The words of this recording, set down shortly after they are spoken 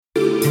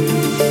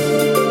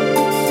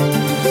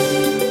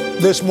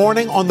This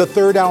morning on the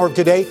third hour of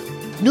today,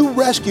 new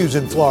rescues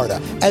in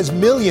Florida as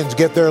millions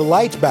get their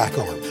lights back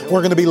on.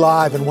 We're going to be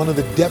live in one of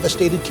the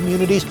devastated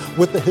communities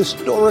with the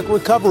historic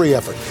recovery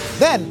effort.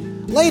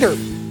 Then, later,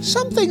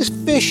 something's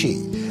fishy.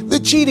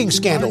 The cheating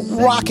scandal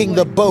rocking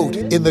the boat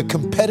in the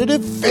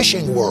competitive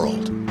fishing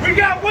world. We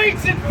got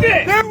weights and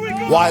fish!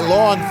 Why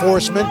law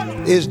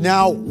enforcement is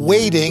now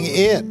wading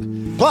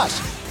in.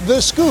 Plus, the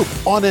scoop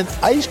on an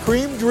ice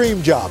cream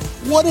dream job.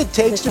 What it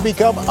takes to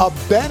become a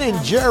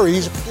Ben &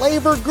 Jerry's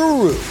flavor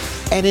guru.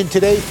 And in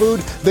Today Food,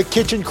 the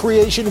kitchen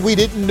creation we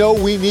didn't know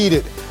we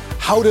needed.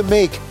 How to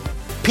make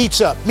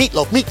pizza,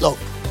 meatloaf.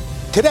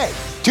 Today,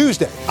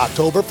 Tuesday,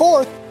 October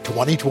 4th,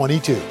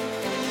 2022.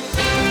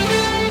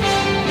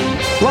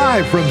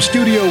 Live from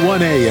Studio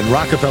 1A in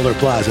Rockefeller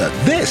Plaza,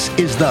 this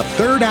is the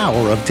third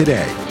hour of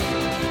Today.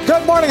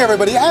 Good morning,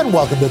 everybody, and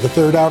welcome to the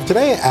third hour of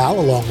Today. Al,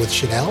 along with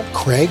Chanel,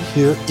 Craig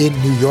here in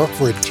New York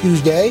for a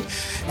Tuesday.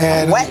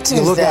 And wet Tuesday.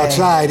 You look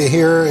outside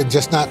here,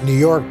 just not in New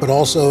York, but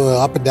also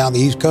up and down the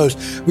East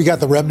Coast. We got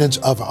the remnants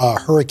of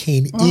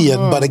Hurricane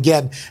Ian, but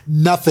again,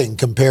 nothing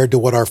compared to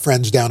what our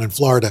friends down in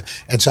Florida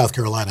and South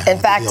Carolina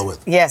have to deal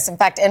with. Yes, in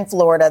fact, in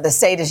Florida, the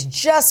state is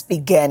just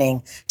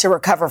beginning to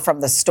recover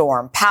from the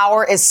storm.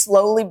 Power is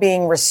slowly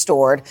being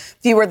restored.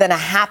 Fewer than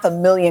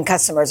 500,000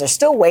 customers are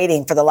still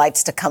waiting for the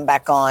lights to come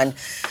back on.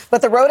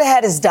 But the road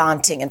ahead is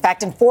daunting. In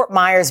fact, in Fort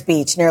Myers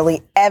Beach,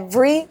 nearly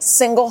every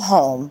single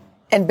home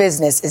and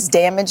business is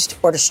damaged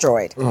or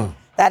destroyed.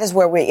 That is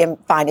where we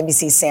find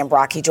NBC's Sam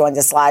Brock. He joins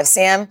us live.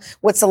 Sam,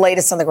 what's the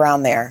latest on the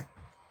ground there?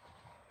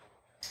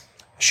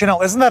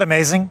 Chanel, isn't that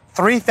amazing?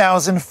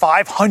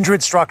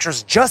 3,500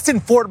 structures just in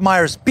Fort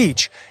Myers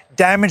Beach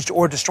damaged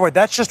or destroyed.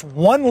 That's just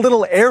one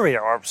little area,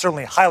 or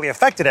certainly highly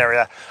affected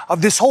area,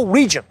 of this whole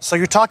region. So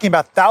you're talking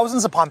about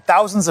thousands upon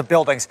thousands of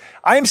buildings.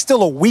 I am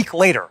still a week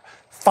later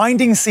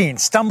finding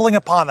scenes, stumbling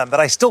upon them that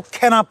I still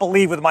cannot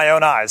believe with my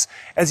own eyes.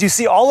 As you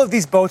see all of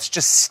these boats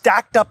just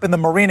stacked up in the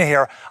marina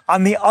here,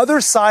 on the other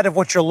side of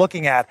what you're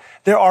looking at,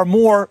 there are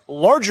more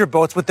larger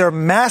boats with their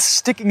masts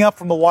sticking up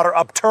from the water,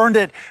 upturned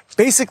at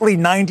basically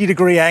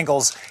 90-degree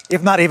angles,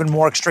 if not even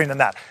more extreme than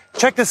that.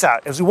 Check this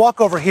out. As we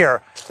walk over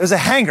here, there's a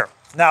hangar.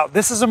 Now,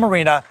 this is a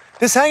marina.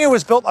 This hangar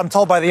was built, I'm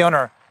told by the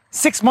owner,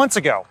 6 months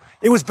ago.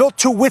 It was built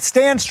to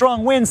withstand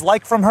strong winds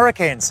like from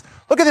hurricanes.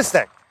 Look at this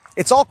thing.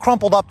 It's all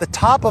crumpled up. The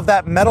top of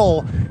that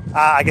metal,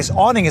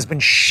 awning has been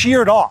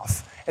sheared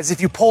off as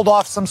if you pulled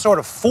off some sort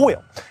of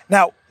foil.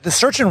 Now, the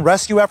search and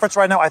rescue efforts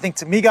right now, I think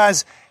to me,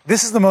 guys,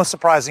 this is the most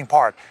surprising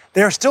part.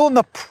 They're still in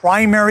the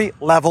primary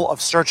level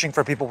of searching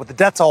for people with the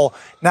death toll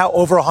now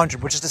over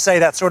 100, which is to say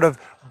that sort of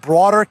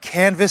broader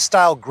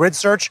canvas-style grid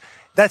search,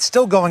 that's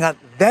still going on.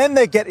 Then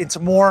they get into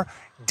more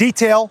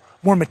detail,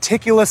 more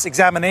meticulous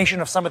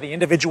examination of some of the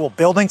individual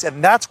buildings,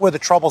 and that's where the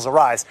troubles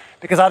arise,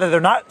 because either they're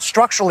not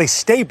structurally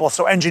stable,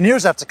 so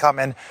engineers have to come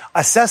in,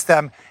 assess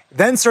them,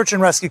 then search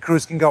and rescue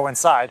crews can go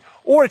inside,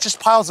 or it's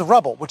just piles of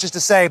rubble, which is to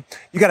say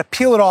you got to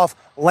peel it off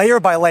layer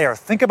by layer.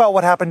 Think about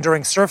what happened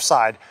during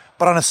Surfside,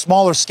 but on a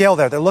smaller scale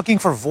there. They're looking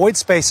for void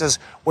spaces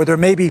where there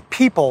may be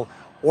people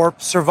or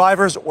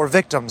survivors or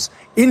victims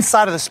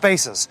inside of the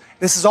spaces.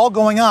 This is all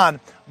going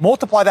on.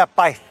 Multiply that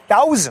by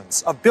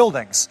thousands of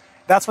buildings.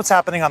 That's what's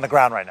happening on the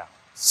ground right now.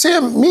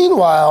 Sam,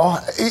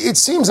 meanwhile, it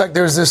seems like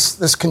there's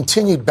this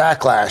continued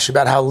backlash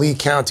about how Lee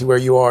County, where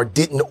you are,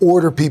 didn't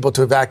order people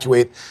to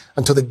evacuate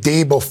until the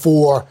day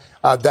before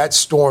that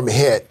storm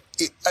hit.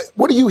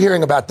 What are you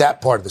hearing about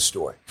that part of the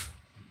story?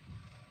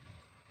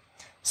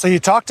 So you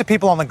talk to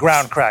people on the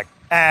ground, Craig,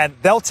 and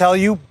they'll tell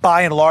you,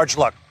 by and large,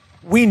 look,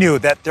 we knew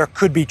that there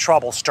could be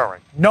trouble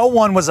stirring. No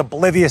one was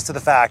oblivious to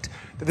the fact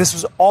that this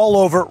was all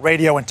over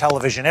radio and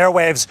television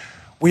airwaves.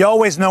 We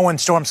always know when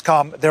storms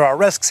come, there are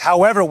risks.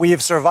 However, we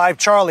have survived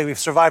Charlie, we've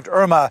survived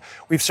Irma,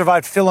 we've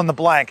survived fill in the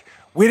blank.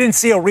 We didn't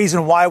see a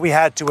reason why we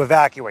had to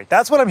evacuate.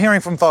 That's what I'm hearing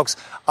from folks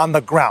on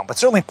the ground. But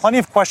certainly plenty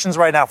of questions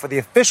right now for the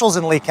officials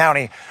in Lee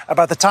County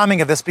about the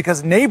timing of this,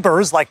 because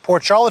neighbors like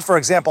Port Charlotte, for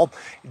example,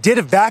 did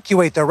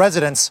evacuate their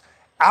residents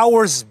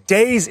hours,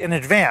 days in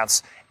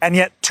advance. And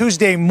yet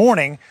Tuesday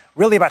morning,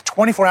 really about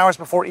 24 hours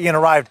before Ian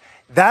arrived,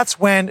 that's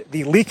when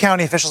the Lee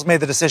County officials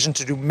made the decision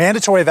to do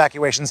mandatory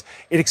evacuations.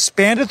 It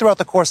expanded throughout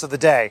the course of the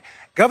day.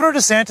 Governor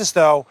DeSantis,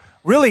 though,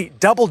 really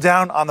doubled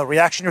down on the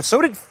reaction here.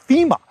 So did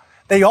FEMA.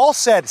 They all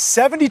said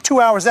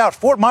 72 hours out,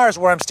 Fort Myers,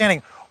 where I'm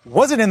standing,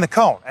 wasn't in the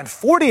cone. And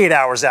 48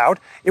 hours out,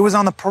 it was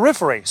on the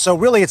periphery. So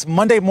really, it's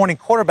Monday morning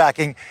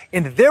quarterbacking,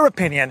 in their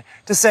opinion,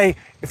 to say,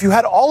 if you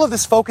had all of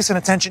this focus and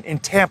attention in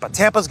Tampa,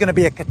 Tampa's going to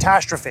be a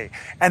catastrophe.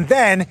 And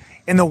then,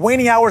 in the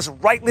waning hours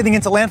right leading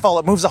into landfall,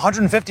 it moves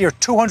 150 or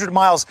 200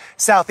 miles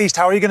southeast.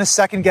 How are you going to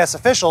second-guess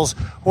officials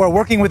who are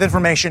working with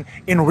information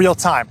in real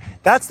time?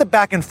 That's the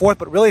back and forth,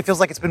 but really it feels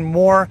like it's been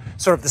more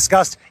sort of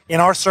discussed in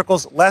our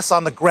circles, less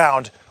on the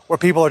ground, where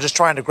people are just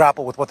trying to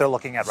grapple with what they're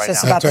looking at right now.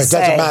 That's right. It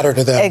doesn't matter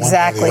to them.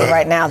 Exactly.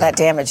 Right now, that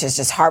damage is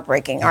just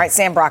heartbreaking. All right,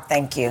 Sam Brock,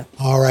 thank you.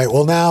 All right.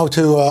 Well, now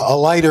to a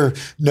lighter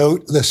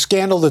note, the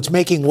scandal that's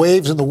making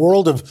waves in the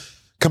world of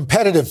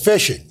competitive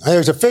fishing.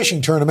 There's a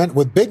fishing tournament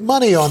with big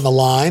money on the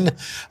line.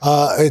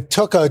 It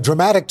took a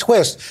dramatic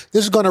twist.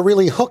 This is going to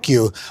really hook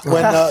you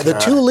when the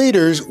two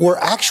leaders were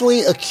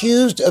actually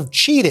accused of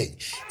cheating.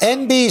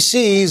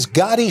 NBC's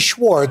Gotti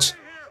Schwartz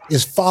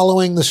is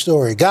following the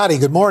story. Gotti,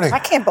 good morning. I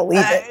can't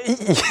believe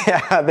it.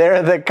 Yeah,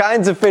 they're the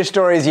kinds of fish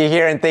stories you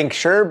hear and think,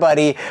 sure,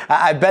 buddy,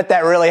 I bet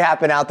that really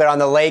happened out there on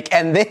the lake.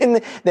 And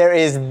then there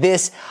is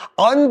this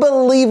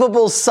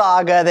unbelievable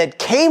saga that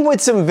came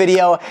with some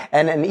video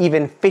and an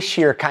even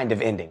fishier kind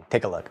of ending.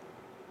 Take a look.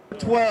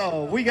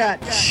 12, we got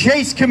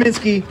Chase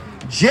Kaminsky,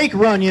 Jake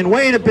Runyon,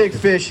 weighing a big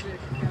fish,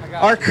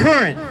 our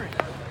current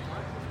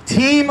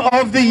Team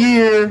of the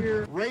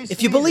Year.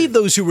 If you believe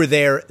those who were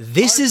there,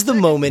 this is the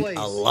moment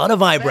a lot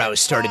of eyebrows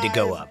started to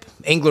go up.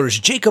 Anglers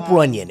Jacob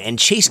Runyon and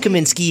Chase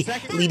Kaminsky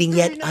leading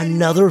yet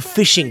another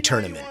fishing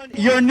tournament.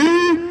 Your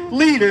new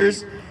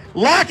leaders,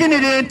 locking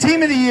it in,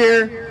 Team of the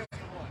Year,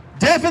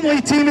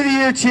 definitely Team of the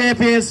Year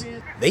champions.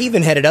 They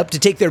even headed up to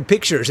take their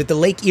pictures at the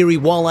Lake Erie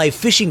Walleye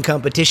Fishing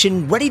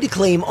Competition, ready to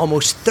claim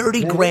almost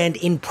 $30,000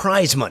 in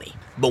prize money.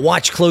 But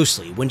watch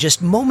closely when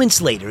just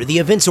moments later, the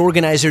event's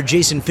organizer,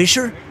 Jason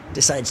Fisher,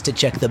 decides to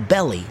check the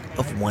belly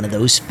of one of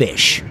those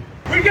fish.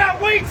 We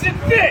got weights and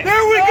fish!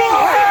 There we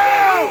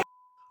go!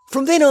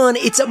 From then on,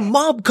 it's a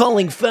mob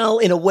calling foul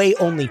in a way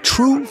only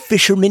true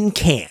fishermen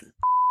can.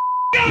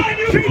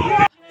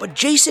 But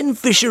Jason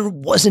Fisher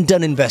wasn't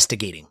done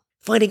investigating,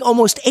 finding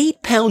almost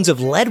 8 pounds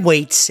of lead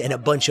weights and a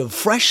bunch of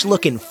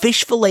fresh-looking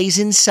fish fillets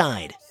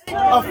inside.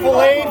 A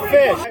filleted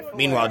fish.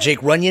 Meanwhile,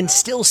 Jake Runyon,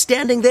 still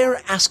standing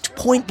there, asked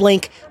point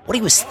blank what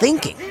he was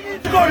thinking.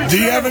 Do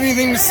you have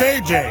anything to say,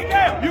 Jake?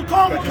 You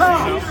call the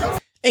cops.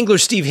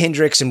 Anglers Steve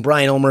Hendricks and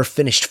Brian Ulmer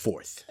finished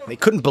fourth. They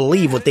couldn't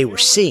believe what they were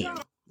seeing,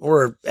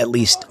 or at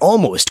least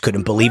almost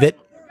couldn't believe it.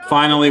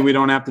 Finally, we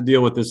don't have to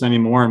deal with this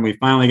anymore, and we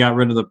finally got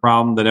rid of the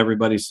problem that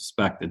everybody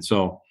suspected.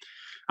 So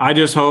I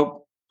just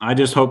hope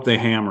they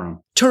hammer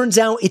them. Turns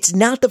out it's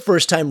not the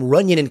first time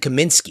Runyon and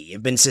Kaminsky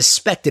have been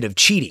suspected of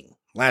cheating.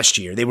 Last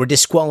year, they were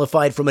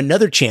disqualified from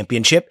another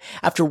championship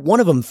after one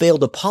of them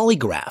failed a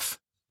polygraph.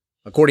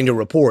 According to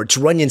reports,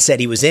 Runyon said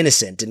he was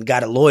innocent and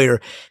got a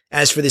lawyer.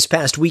 As for this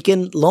past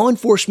weekend, law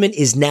enforcement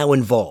is now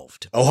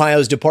involved.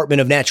 Ohio's Department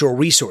of Natural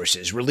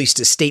Resources released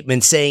a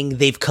statement saying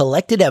they've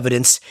collected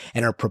evidence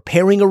and are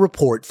preparing a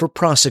report for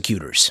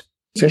prosecutors.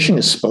 Fishing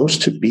is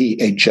supposed to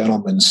be a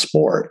gentleman's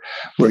sport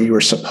where you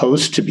are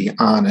supposed to be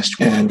honest.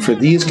 And for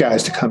these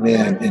guys to come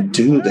in and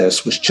do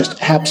this was just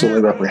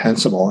absolutely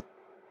reprehensible.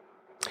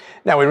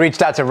 Now, we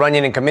reached out to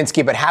Runyon and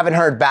Kaminsky, but haven't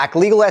heard back.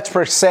 Legal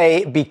experts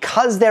say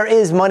because there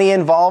is money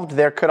involved,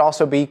 there could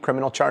also be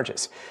criminal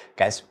charges.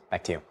 Guys,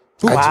 back to you.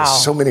 Wow.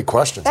 So many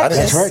questions. I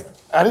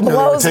didn't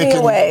know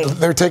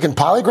they were taking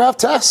polygraph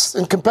tests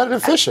in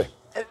competitive fishing.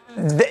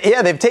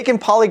 Yeah, they've taken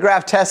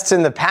polygraph tests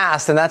in the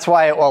past, and that's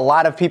why a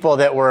lot of people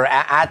that were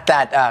at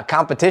that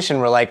competition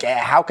were like,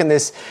 how can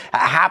this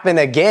happen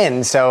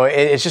again? So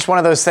it's just one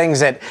of those things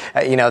that,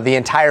 the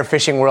entire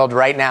fishing world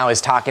right now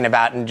is talking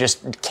about and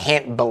just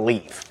can't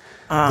believe.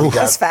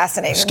 That's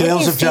fascinating.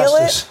 Scales of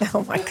justice.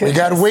 Oh, my goodness. We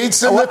got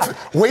weights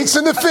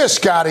in the fish,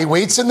 Gotti.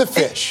 Weights in the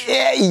fish.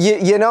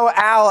 Yeah,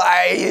 Al,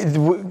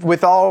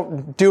 with all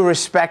due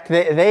respect,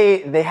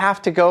 they have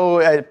to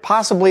go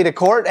possibly to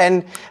court,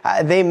 and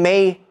they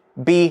may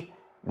be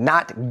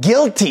not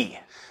guilty.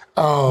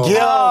 Oh, guilty.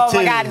 Oh,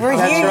 my God. You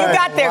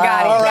got there,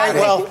 Gotti. All right,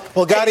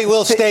 well, Gotti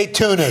will stay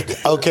tuned.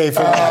 Okay,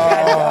 for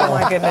that. Oh,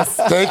 my goodness.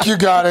 Thank you,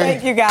 Gotti.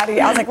 Thank you, Gotti.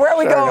 I was like, where are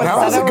we going? That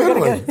was a good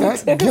one.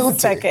 That's guilty.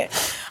 Second.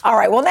 All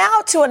right, well,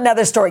 now to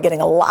another story getting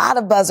a lot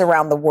of buzz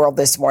around the world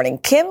this morning.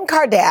 Kim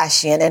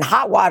Kardashian in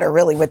hot water,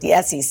 really, with the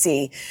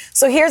SEC.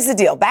 So here's the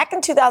deal. Back in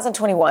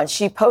 2021,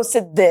 she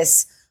posted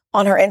this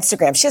on her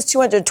Instagram. She has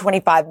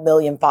 225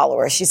 million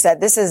followers. She said,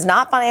 this is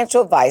not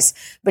financial advice,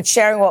 but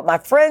sharing what my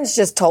friends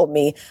just told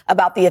me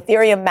about the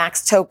Ethereum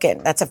Max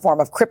token. That's a form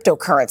of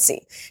cryptocurrency.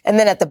 And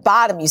then at the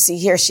bottom, you see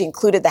here, she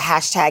included the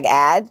hashtag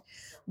ad.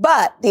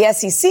 But the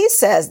SEC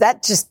says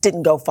that just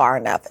didn't go far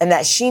enough and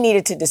that she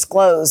needed to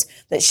disclose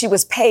that she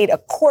was paid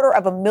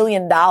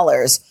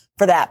 $250,000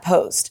 for that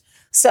post.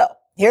 So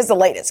here's the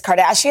latest.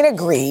 Kardashian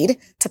agreed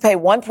to pay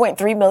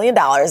 $1.3 million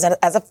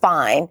as a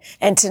fine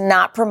and to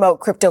not promote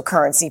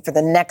cryptocurrency for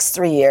the next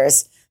 3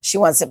 years. She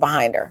wants it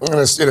behind her. In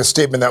a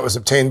statement that was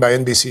obtained by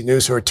NBC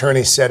News, her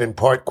attorney said in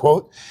part,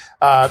 quote,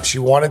 she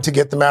wanted to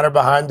get the matter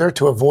behind her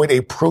to avoid a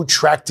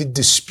protracted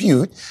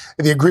dispute.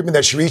 The agreement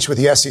that she reached with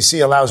the SEC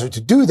allows her to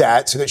do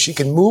that so that she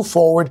can move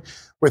forward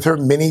with her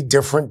many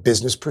different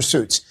business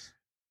pursuits.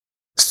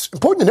 It's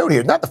important to note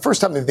here, not the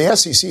first time that the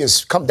SEC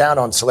has come down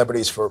on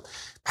celebrities for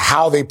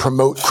how they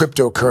promote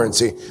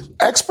cryptocurrency.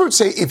 Experts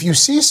say if you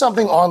see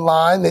something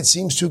online that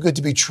seems too good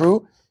to be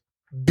true,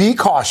 be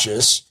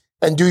cautious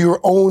and do your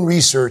own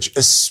research,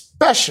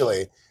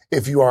 especially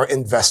if you are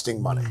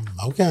investing money.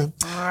 Okay.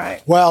 All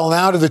right. Well,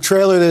 now to the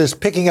trailer that is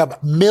picking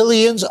up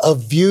millions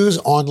of views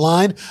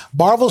online.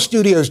 Marvel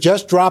Studios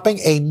just dropping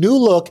a new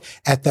look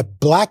at the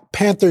Black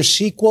Panther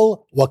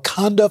sequel,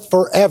 Wakanda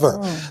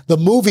Forever. The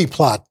movie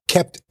plot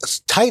kept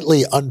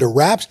tightly under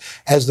wraps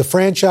as the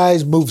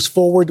franchise moves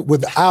forward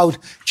without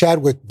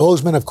Chadwick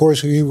Boseman, of course,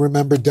 who you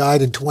remember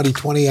died in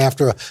 2020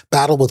 after a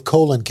battle with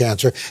colon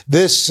cancer.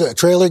 This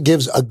trailer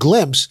gives a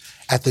glimpse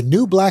at the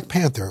new Black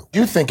Panther.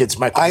 You think it's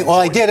Michael?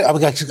 I did.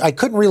 I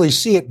couldn't really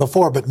see it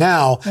before, but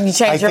now you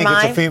changed your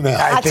mind? It's a female.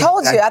 I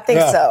told you. I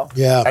think so.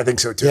 Yeah, I think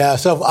so too. Yeah.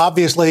 So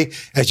obviously,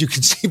 as you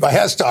can see by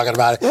us talking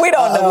about it, we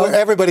don't know.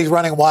 Everybody's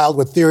running wild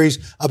with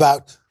theories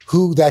about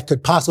who that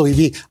could possibly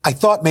be. I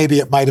thought maybe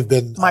it might have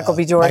been Michael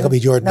B. Jordan. Michael B.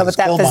 Jordan, no, but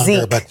that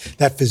physique. But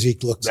that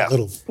physique looks a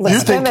little.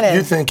 feminine.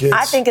 You think it's?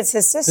 I think it's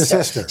his sister. His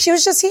sister. She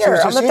was just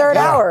here on the third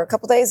hour a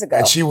couple days ago.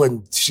 And she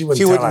wouldn't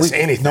tell us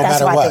anything. No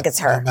That's matter why what. I think it's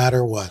her. No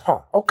matter what.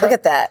 Oh, okay. Look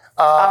at that.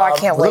 I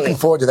can't wait. Looking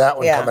forward to that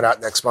one coming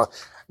out next month.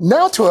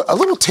 Now to a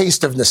little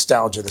taste of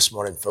nostalgia this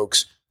morning,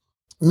 folks.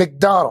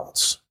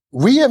 McDonald's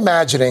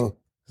reimagining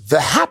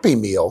the Happy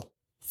Meal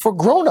for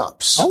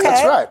grown-ups. Okay.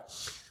 That's right.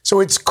 So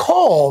it's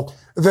called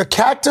the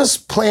Cactus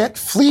Plant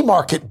Flea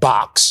Market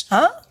Box.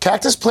 Huh?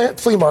 Cactus Plant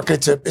Flea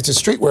Market. It's a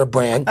streetwear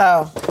brand.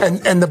 Oh.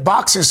 And the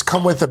boxes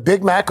come with a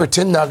Big Mac or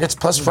 10 nuggets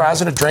plus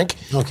fries and a drink.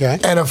 Okay.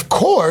 And of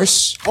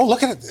course,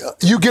 look at it.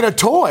 You get a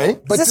toy.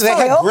 But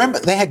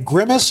they had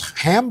Grimace,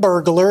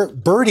 Hamburglar,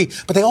 Birdie,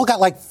 but they all got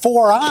like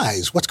 4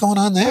 eyes. What's going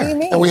on there? What do you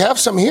mean? And we have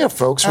some here,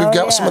 folks. We've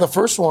got some of the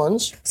first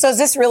ones. So is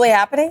this really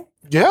happening?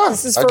 Yeah.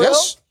 This is for real?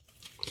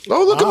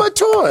 Oh, look at my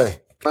toy.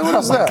 What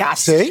is that? Gosh.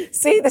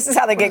 See, this is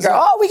how they get girls.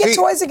 Oh, we get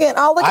toys again.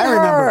 Oh, look at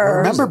her.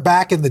 Remember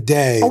back in the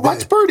day. Oh,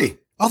 that's Birdie.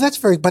 Oh, that's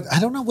but I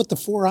don't know what the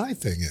 4-eye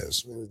thing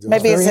is.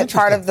 Maybe is it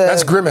part of the...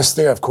 That's Grimace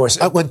there, of course.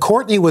 When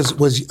Courtney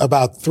was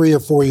about 3 or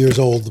 4 years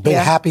old, the big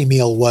Happy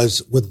Meal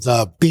was with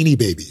Beanie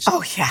Babies.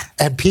 Oh, yeah.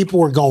 And people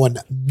were going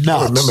nuts.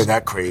 I remember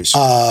that craze.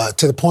 To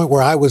the point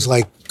where I was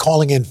like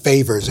calling in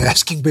favors,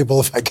 asking people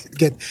if I could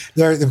get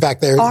there. In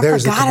fact, there's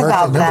the commercial.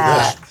 About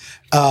that.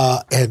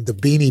 And the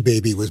Beanie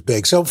Baby was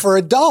big. So for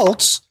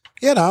adults,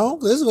 this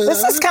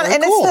is kind of,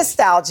 and cool. it's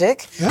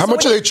nostalgic. Yeah. How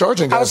much are they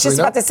charging, guys? I was just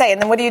about to say,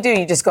 and then what do?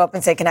 You just go up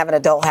and say, can I have an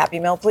adult Happy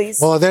Meal, please?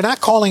 Well, they're not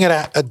calling it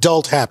an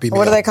adult Happy Meal.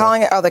 What are they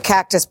calling it? Oh, the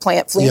Cactus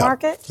Plant Flea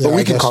Market? But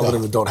we can call it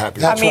an adult Happy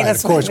Meal. That's right,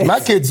 of course. My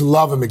kids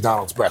love a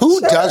McDonald's breakfast.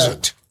 Who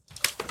doesn't?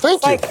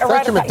 Thank you. Thank you,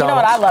 McDonald's. You know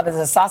what I love is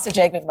a sausage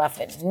egg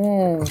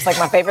McMuffin. It's like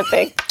my favorite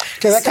thing.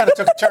 Okay, that kind of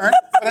took a turn,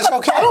 but it's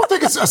okay. I don't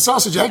think it's a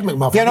sausage egg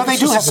McMuffin. Yeah, no, they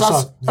do have a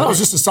sausage. No, it's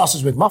just a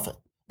sausage McMuffin.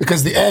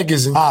 Because the egg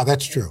isn't...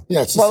 that's true.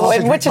 Yeah, it's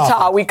in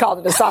Wichita, we called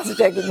it a sausage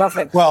egg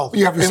McMuffin. Well,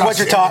 you have in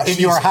Wichita, in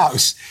your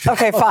house.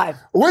 Okay, fine.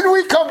 When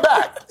we come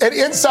back, an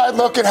inside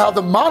look at how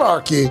the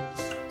monarchy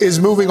is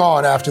moving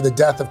on after the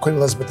death of Queen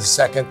Elizabeth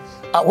II.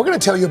 We're going to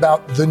tell you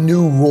about the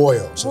new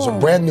royals. There's a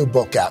brand new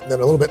book out. And then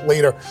a little bit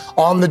later,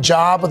 On the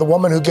Job of the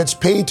woman who gets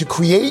paid to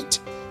create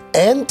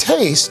and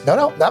taste,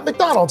 no, not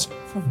McDonald's,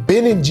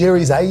 Ben &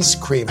 Jerry's ice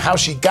cream. How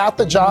she got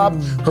the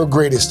job, her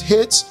greatest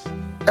hits,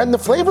 and the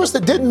flavors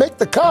that didn't make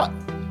the cut.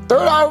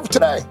 Third hour of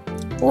today.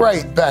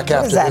 Right back after this.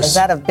 What is that? Is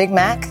that a Big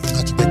Mac?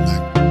 That's a Big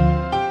Mac.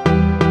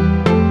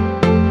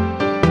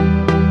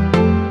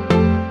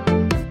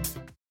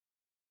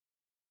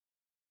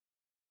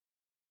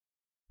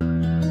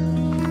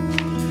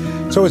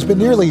 So it's been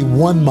nearly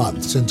 1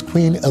 month since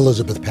Queen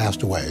Elizabeth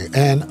passed away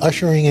and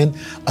ushering in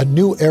a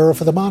new era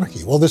for the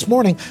monarchy. Well, this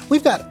morning,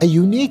 we've got a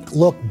unique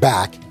look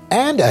back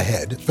and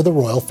ahead for the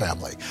royal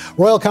family.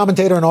 Royal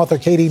commentator and author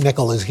Katie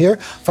Nicholl is here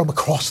from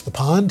across the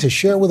pond to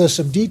share with us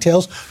some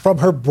details from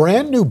her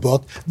brand new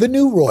book, The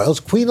New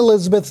Royals, Queen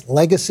Elizabeth's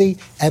Legacy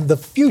and the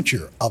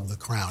Future of the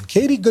Crown.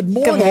 Katie, good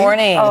morning. Good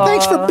morning. And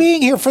thanks for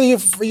being here for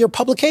your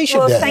publication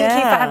day. Well, thank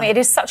you for having me. It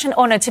is such an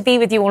honour to be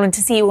with you all and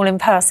to see you all in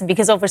person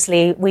because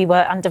obviously we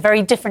were under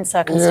very different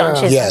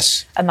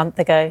circumstances a month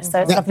ago.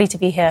 So it's lovely to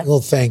be here.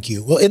 Well, thank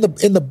you. Well, in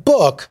the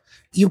book,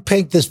 you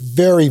paint this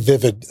very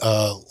vivid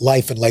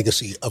life and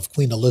legacy of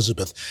Queen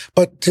Elizabeth.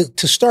 But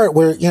to start,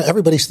 where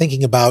everybody's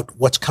thinking about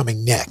what's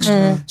coming next.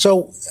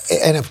 So,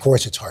 and of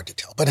course, it's hard to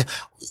tell. But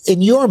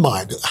in your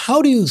mind,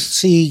 how do you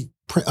see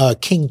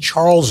King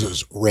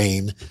Charles's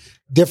reign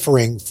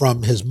differing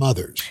from his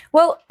mother's?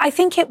 Well, I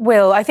think it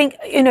will. I think,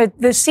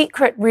 the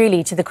secret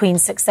really to the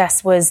Queen's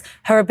success was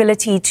her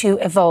ability to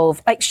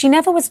evolve. Like, she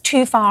never was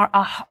too far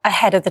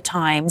ahead of the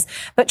times,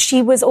 but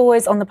she was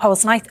always on the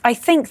pulse. And I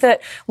think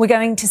that we're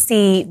going to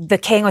see the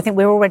King, I think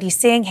we're already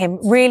seeing him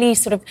really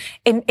sort of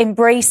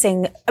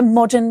embracing a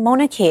modern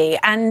monarchy.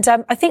 And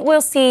I think we'll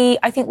see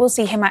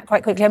him act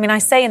quite quickly. I mean, I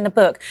say in the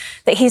book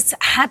that he's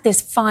had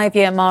this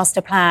 5-year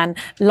master plan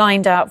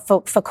lined out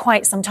for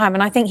quite some time.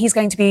 And I think he's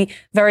going to be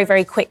very,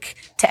 very quick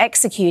to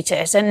execute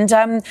it. And,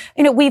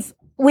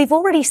 we've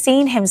already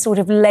seen him sort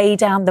of lay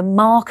down the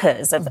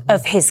markers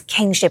of his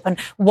kingship and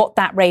what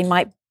that reign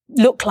might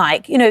look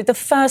like. The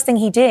first thing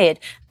he did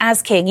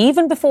as king,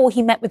 even before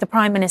he met with the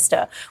Prime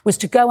Minister, was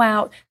to go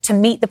out to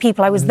meet the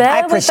people. I was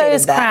there with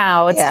those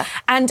crowds,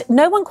 and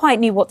no one quite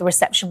knew what the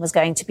reception was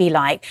going to be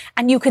like.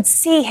 And you could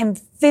see him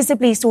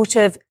visibly sort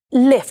of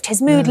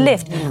his mood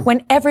lift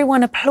when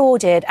everyone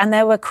applauded and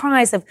there were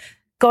cries of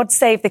God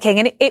save the king.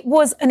 And it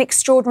was an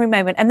extraordinary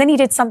moment. And then he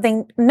did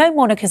something no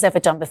monarch has ever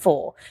done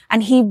before.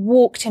 And he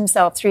walked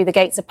himself through the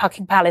gates of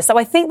Buckingham Palace. So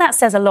I think that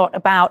says a lot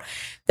about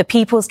the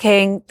people's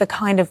king, the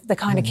kind of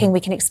king we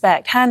can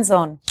expect. Hands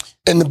on.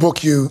 In the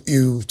book,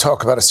 you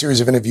talk about a series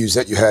of interviews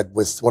that you had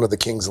with one of the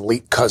king's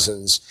late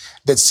cousins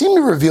that seemed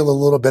to reveal a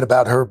little bit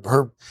about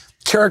her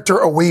character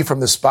away from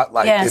the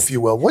spotlight, yes. if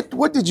you will.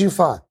 What did you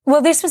find?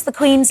 Well, this was the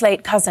Queen's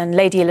late cousin,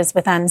 Lady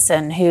Elizabeth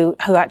Anson, who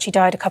actually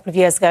died a couple of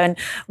years ago. And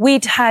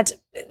we'd had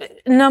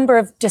a number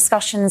of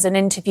discussions and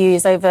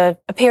interviews over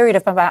a period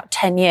of about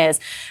 10 years.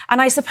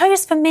 And I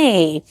suppose for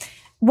me,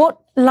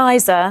 what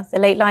Liza, the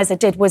late Liza,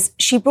 did was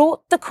she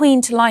brought the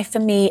Queen to life for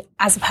me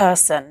as a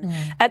person.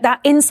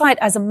 That insight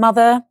as a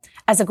mother,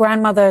 as a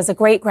grandmother, as a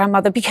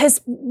great-grandmother,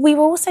 because we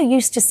were also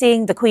used to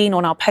seeing the Queen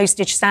on our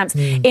postage stamps,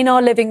 in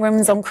our living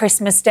rooms on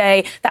Christmas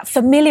Day, that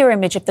familiar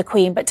image of the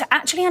Queen, but to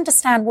actually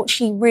understand what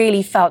she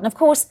really felt. And of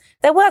course,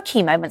 there were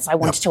key moments I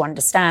wanted to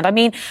understand. I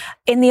mean,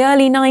 in the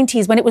early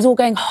 90s, when it was all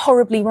going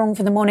horribly wrong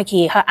for the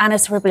monarchy, her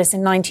Annus Horribilis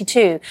in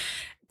 92,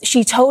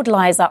 she told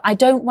Liza, I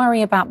don't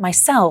worry about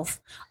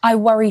myself, I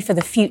worry for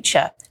the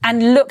future.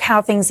 And look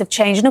how things have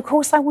changed. And of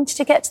course, I wanted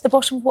to get to the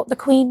bottom of what the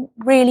Queen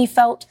really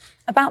felt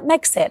about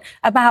Megxit,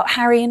 about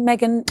Harry and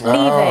Meghan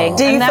leaving.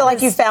 Do you feel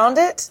like you found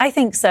it? I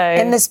think so.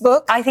 In this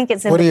book? I think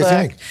it's in the book. What do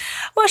you think?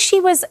 Well, she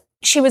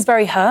was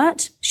very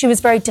hurt. She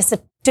was very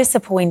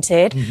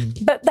disappointed.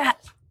 But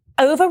that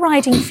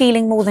overriding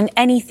feeling more than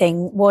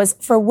anything was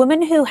for a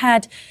woman who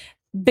had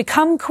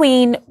become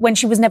queen when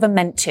she was never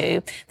meant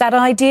to. That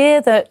idea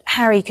that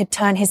Harry could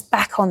turn his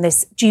back on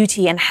this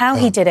duty and how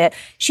he did it,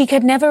 she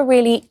could never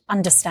really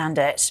understand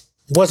it.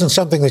 It wasn't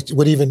something that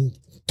would even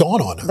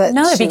dawn on her. But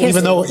no,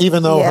 because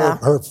even though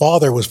her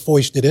father was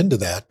foisted into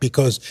that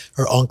because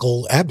her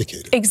uncle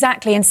abdicated.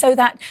 Exactly. And so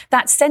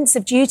that sense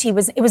of duty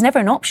was never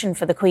an option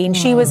for the Queen.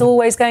 She was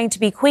always going to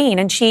be queen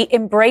and she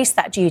embraced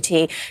that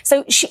duty.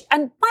 So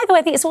and by the way,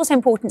 I think it's also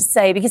important to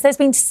say, because there's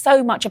been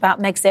so much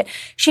about Megxit,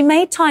 she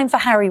made time for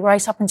Harry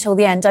right up until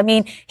the end. I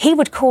mean, he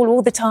would call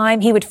all the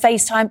time. He would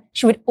FaceTime.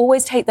 She would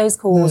always take those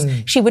calls.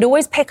 She would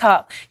always pick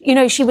up. You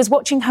know, she was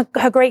watching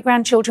her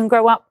great-grandchildren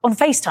grow up on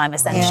FaceTime,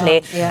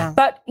 essentially. Yeah.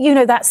 But, you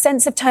know, that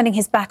sense of turning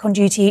his back on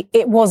duty,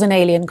 it was an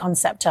alien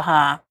concept to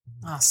her.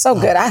 Oh, so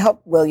good. I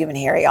hope William and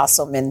Harry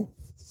also mend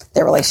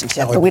their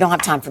relationship, but we don't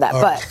have time for that.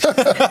 But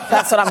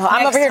that's what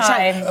I'm over here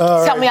trying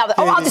to tell me out.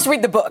 I'll just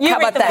read the book. How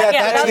about that?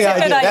 That's the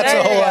idea. That's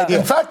the whole idea.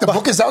 In fact, the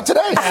book is out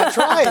today. That's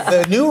right.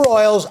 The new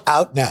Royals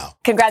out now.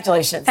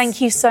 Congratulations. Thank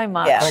you so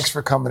much. Yeah. Thanks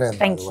for coming in.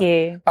 Thank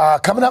you.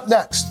 Coming up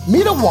next,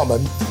 meet a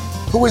woman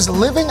who is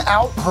living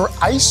out her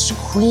ice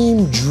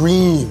cream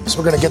dreams.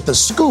 We're going to get the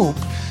scoop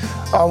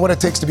on what it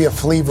takes to be a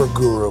flavor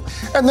guru.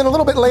 And then a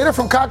little bit later,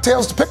 from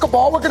cocktails to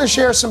pickleball, we're going to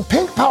share some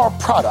Pink Power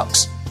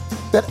products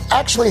that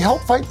actually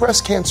help fight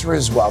breast cancer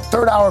as well.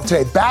 Third hour of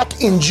today,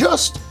 back in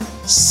just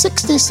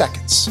 60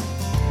 seconds.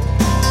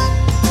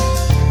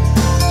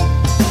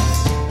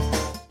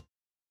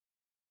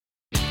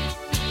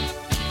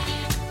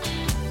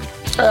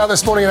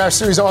 This morning in our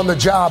series On the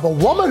Job, a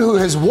woman who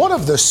has one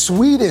of the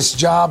sweetest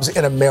jobs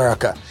in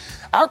America.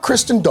 Our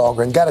Kristen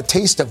Dahlgren got a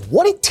taste of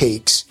what it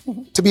takes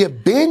to be a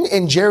Ben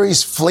and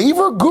Jerry's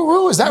flavor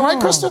guru. Is that right,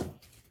 Kristen?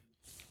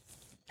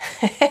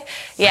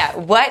 Yeah,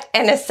 what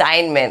an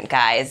assignment,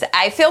 guys.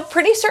 I feel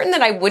pretty certain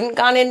that I wouldn't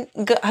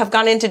have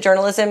gone into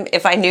journalism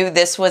if I knew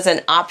this was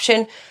an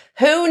option.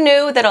 Who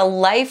knew that a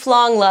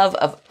lifelong love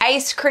of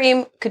ice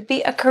cream could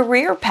be a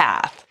career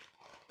path?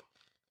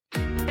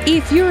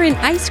 If you're an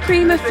ice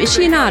cream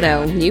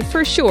aficionado, you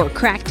for sure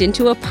cracked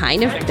into a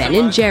pint of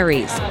Ben &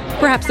 Jerry's,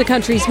 perhaps the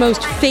country's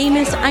most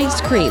famous ice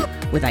cream,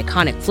 with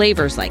iconic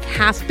flavors like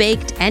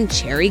Half-Baked and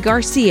Cherry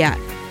Garcia.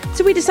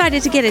 So we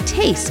decided to get a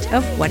taste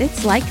of what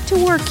it's like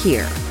to work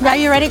here. Are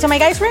you ready to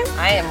make ice cream?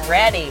 I am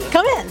ready.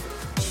 Come in.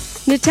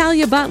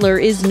 Natalia Butler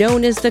is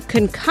known as the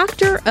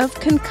concoctor of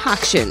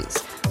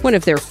concoctions, one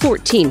of their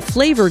 14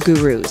 flavor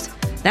gurus.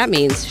 That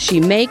means she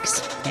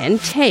makes and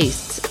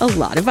tastes a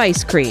lot of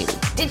ice cream.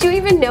 Did you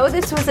even know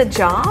this was a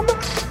job?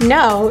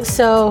 No.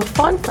 So,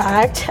 fun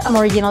fact, I'm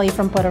originally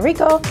from Puerto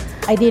Rico.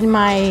 I did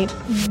my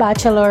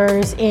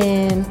bachelor's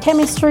in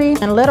chemistry,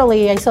 and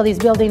literally I saw this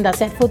building that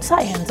said food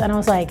science, and I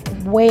was like,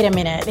 wait a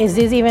minute, is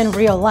this even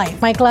real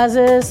life? My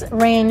classes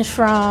range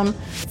from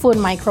food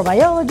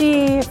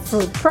microbiology,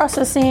 food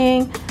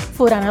processing,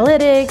 food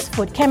analytics,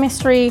 food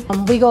chemistry.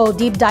 We go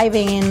deep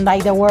diving in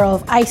like the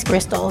world of ice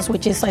crystals,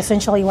 which is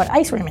essentially what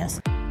ice cream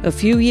is. A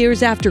few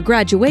years after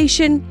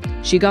graduation,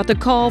 she got the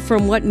call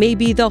from what may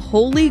be the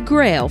holy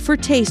grail for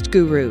taste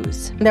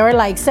gurus. There were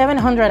like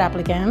 700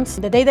 applicants.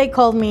 The day they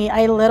called me,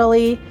 I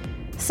literally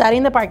sat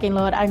in the parking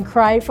lot and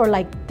cried for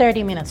like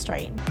 30 minutes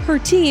straight. Her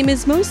team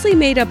is mostly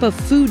made up of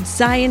food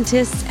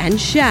scientists and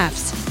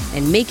chefs,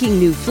 and making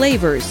new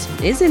flavors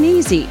isn't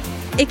easy.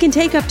 It can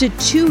take up to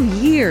 2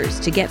 years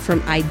to get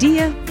from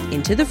idea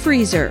into the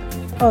freezer.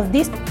 Of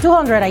these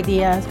 200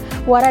 ideas,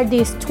 what are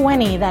these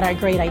 20 that are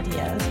great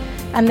ideas?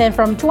 And then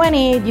from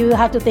 20, you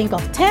have to think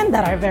of 10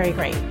 that are very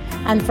great.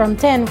 And from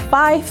 10,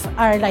 5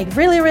 are like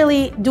really,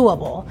 really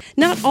doable.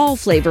 Not all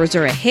flavors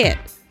are a hit.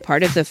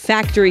 Part of the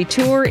factory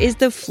tour is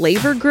the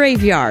Flavor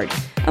Graveyard,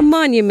 a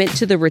monument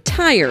to the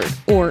retired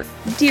or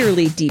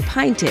dearly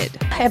depinted.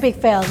 Epic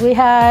fails. We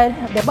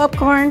had the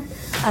popcorn.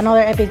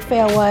 Another epic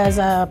fail was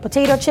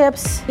potato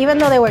chips. Even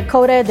though they were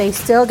coated, they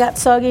still got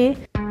soggy.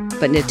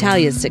 But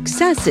Natalia's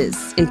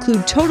successes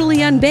include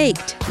totally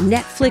unbaked,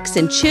 Netflix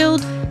and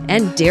chilled,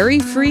 and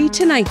dairy-free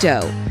Tonight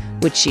Dough,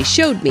 which she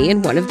showed me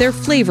in one of their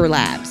flavor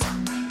labs.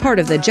 Part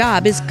of the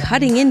job is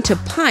cutting into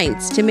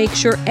pints to make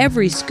sure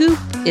every scoop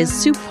is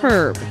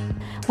superb.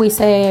 We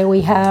say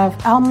we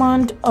have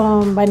almond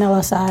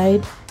vanilla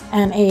side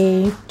and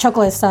a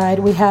chocolate side.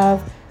 We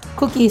have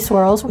cookie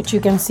swirls, which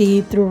you can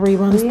see through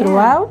ribbons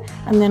throughout.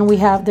 And then we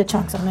have the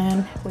chunks. And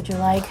then, would you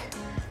like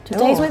to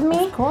taste with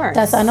me? Of course.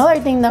 That's another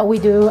thing that we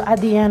do at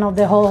the end of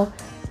the whole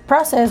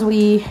process.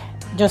 We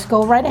just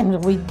go right in.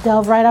 We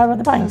delve right out of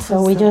the pint.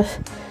 So we just...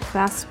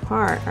 Best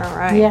part, all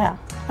right. Yeah,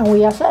 and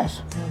we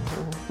assess.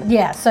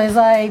 Yeah, so it's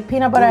like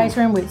peanut butter ice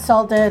cream with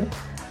salted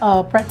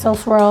pretzel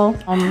swirl.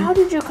 How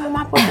did you come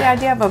up with the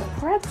idea of a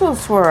pretzel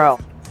swirl?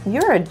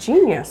 You're a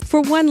genius.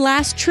 For one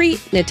last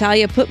treat,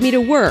 Natalia put me to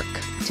work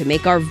to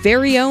make our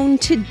very own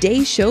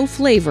Today Show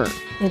flavor.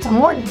 It's a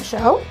morning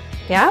show.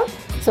 Yeah.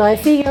 So I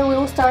figure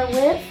we'll start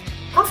with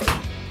coffee.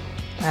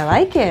 I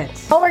like it.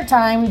 Over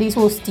time, these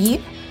will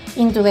steep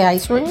into the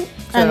ice cream, So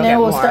and then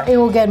it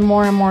will get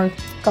more and more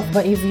coffee.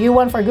 But if you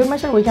want for good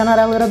measure, we can add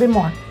a little bit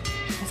more.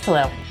 Just a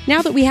little.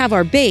 Now that we have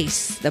our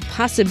base, the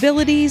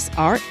possibilities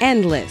are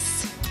endless.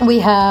 We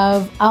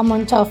have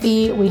almond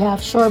toffee, we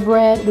have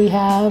shortbread, we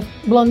have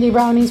blondie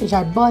brownies, which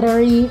are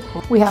buttery.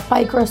 We have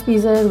pie crust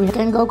pizzas. We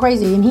can go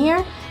crazy. In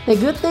here, the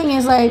good thing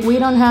is like we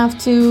don't have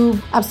to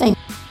abstain.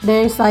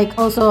 There's like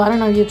also, I don't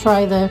know if you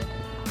try the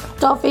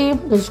toffee,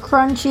 there's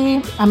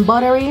crunchy and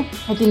buttery.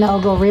 I think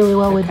that'll go really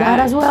well with that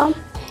as well.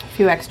 A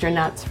few extra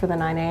nuts for the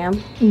 9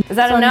 a.m. Is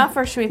that enough,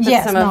 or should we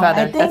put some of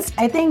other?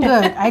 I think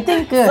good. I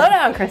think good. Slow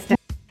down, Kristen.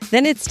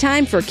 Then it's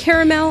time for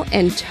caramel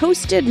and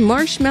toasted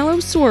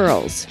marshmallow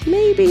swirls.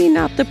 Maybe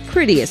not the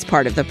prettiest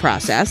part of the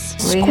process.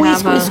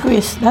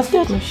 Squeeze. That's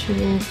good.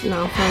 Machine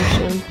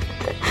malfunction.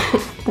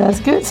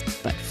 That's good.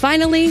 But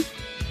finally,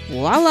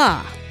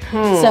 voila.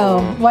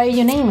 So, why do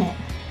you name it?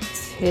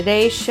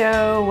 Today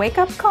Show Wake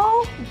Up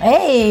Call?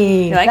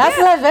 Hey, You like that's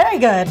it? very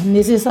good.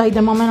 This is like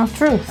the moment of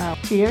truth.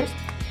 Cheers.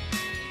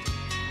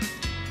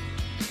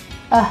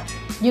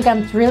 You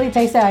can really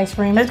taste the ice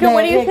cream. That's good.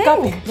 What do you think?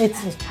 Coffee.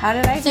 It's How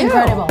did I it's do?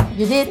 incredible.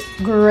 You did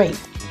great.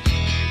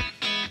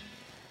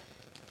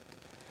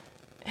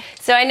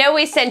 So I know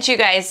we sent you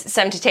guys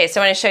some to taste. I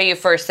want to show you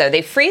first, though.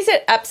 They freeze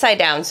it upside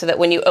down so that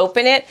when you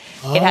open it,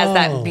 it has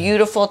that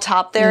beautiful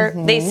top there.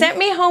 They sent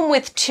me home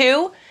with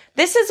 2.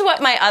 This is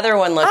what my other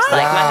one looks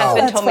like. My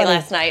husband told me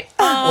last night.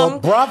 Well,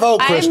 bravo,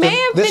 Kristen. I may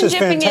have This been is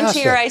dipping fantastic.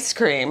 into your ice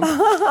cream.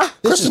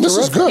 Kristen, this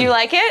is good. You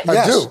like it? I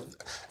Yes. do.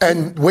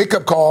 And wake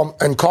up call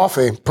and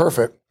coffee,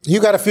 perfect.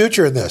 You got a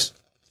future in this.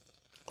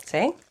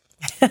 See?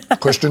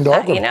 Kristen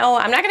Dahlgren. You know,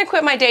 I'm not going to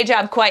quit my day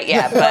job quite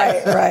yet,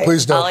 but Right.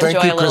 Please don't. I'll Thank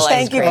enjoy you, a little Kristen.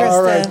 ice cream.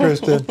 All right,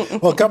 Kristen.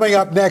 Well, coming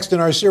up next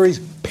in our series,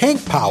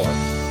 Pink Power.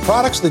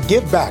 Products that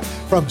give back,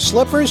 from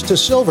slippers to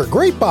silver.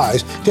 Great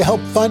buys to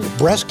help fund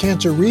breast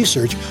cancer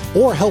research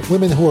or help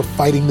women who are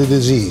fighting the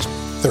disease.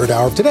 Third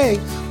hour of Today.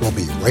 We'll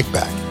be right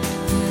back.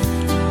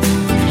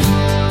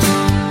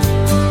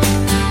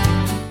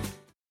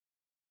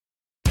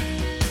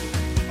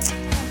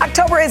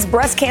 October is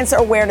Breast Cancer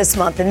Awareness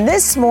Month, and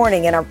this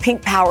morning in our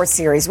Pink Power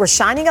series, we're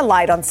shining a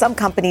light on some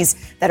companies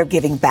that are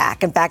giving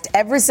back. In fact,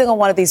 every single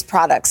one of these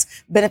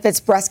products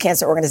benefits breast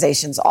cancer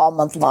organizations all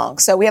month long.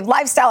 So we have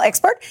lifestyle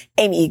expert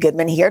Amy E.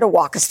 Goodman here to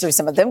walk us through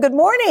some of them. Good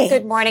morning.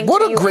 Good morning. What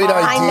to a you great all.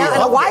 idea. I know,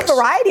 and a wide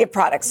variety of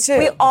products, too.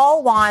 We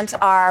all want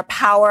our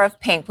power of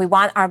pink. We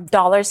want our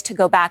dollars to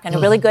go back in a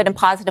really good and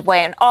positive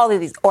way, and all of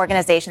these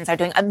organizations are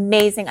doing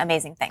amazing,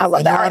 amazing things. I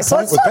love that. All right, so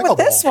let's start with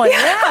this one.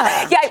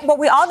 Yeah. Yeah, well,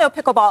 we all know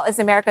pickleball is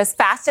America's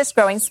fastest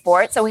growing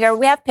sport. So here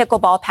we have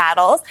pickleball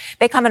paddles.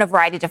 They come in a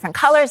variety of different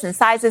colors and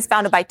sizes,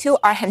 founded by 2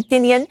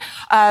 Argentinian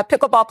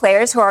pickleball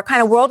players who are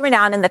kind of world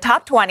renowned in the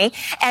top 20.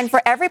 And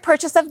for every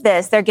purchase of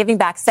this, they're giving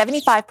back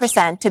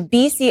 75% to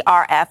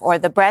BCRF, or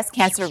the Breast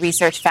Cancer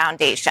Research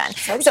Foundation.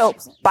 So,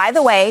 by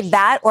the way,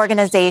 that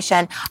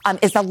organization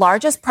is the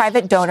largest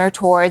private donor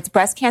towards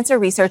breast cancer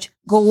research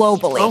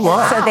globally. Oh,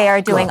 wow. So they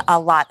are doing a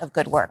lot of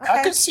good work.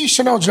 I could see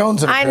Chanel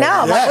Jones in a I pair. know.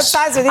 Like, what Yes.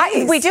 size are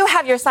these? We do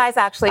have your size,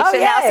 actually, Oh,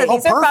 Chanel. yay. So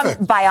these Oh, are perfect.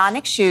 from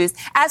Vionic shoes.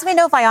 As we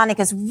know, Vionic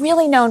is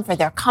really known for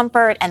their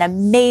comfort and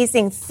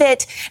amazing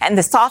fit, and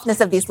the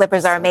softness of these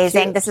slippers are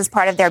amazing. This is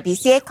part of their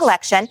BCA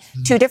collection.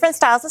 2 different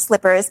styles of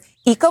slippers,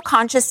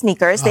 eco-conscious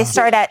sneakers. They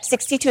start at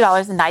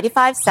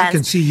 $62.95. I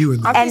can see you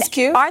in that. Aren't these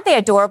cute? Aren't they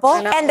adorable?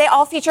 And they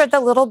all feature the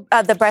little,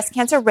 the breast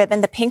cancer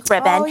ribbon, the pink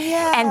ribbon. Oh,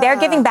 yeah. And they're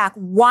giving back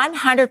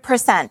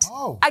 100%.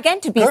 Oh,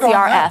 Again, to good on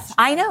BCRF. that.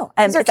 I know.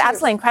 It's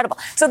absolutely incredible.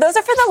 So those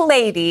are for the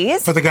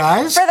ladies. For the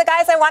guys? For the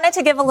guys, I wanted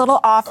to give a little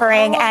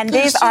offering, and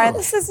these are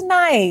This is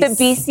nice. the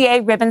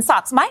BCA ribbon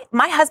socks.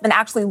 My husband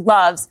actually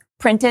loves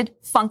printed,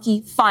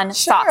 funky, fun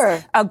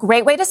socks. A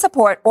great way to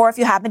support, or if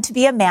you happen to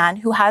be a man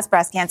who has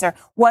breast cancer,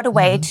 what a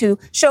way to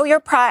show your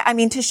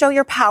to show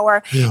your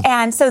power. Yeah.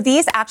 And so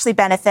these actually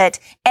benefit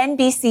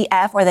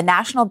NBCF, or the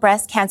National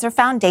Breast Cancer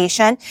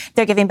Foundation.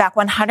 They're giving back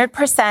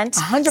 100%.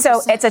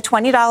 So it's a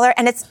 $20,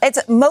 and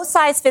it's most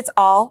size fits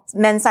all.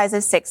 Men's size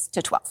is 6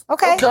 to 12.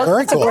 Okay.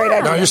 That's a great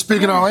idea. Now you're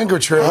speaking our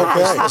language here.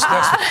 Okay.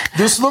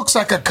 This looks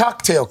like a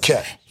cocktail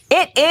kit.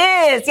 It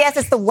is. Yes,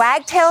 it's the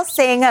Wagtail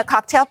Sing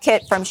cocktail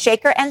kit from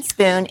Shaker and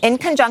Spoon in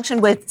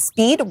conjunction with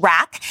Speed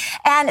Rack.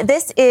 And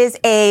this is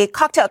a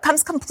cocktail. It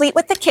comes complete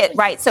with the kit,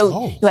 right?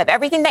 So you have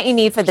everything that you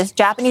need for this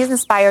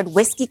Japanese-inspired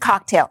whiskey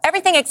cocktail.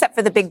 Everything except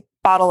for the big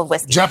bottle of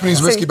whiskey.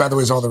 Japanese whiskey, by the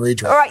way, is all the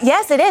rage. Right.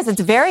 Yes, it is.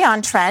 It's very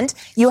on trend.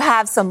 You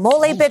have some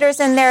mole bitters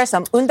in there,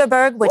 some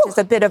Underberg, which is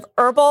a bit of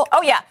herbal.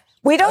 Oh, yeah.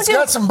 We don't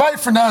got some bite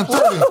for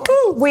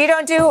 9:30. We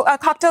don't do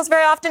cocktails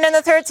very often in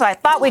the third, so I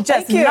thought we'd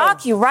just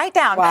knock you right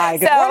down. Wow,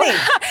 good morning.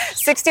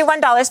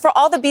 $61 for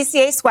all the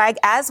BCA swag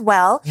as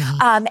well.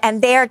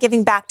 And they are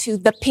giving back to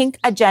the Pink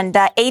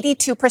Agenda,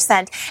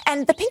 82%.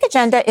 And the Pink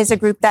Agenda is a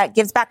group that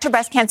gives back to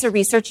breast cancer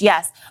research,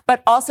 yes,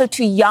 but also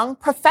to young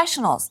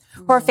professionals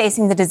who are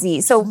facing the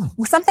disease. So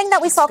something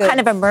that we saw kind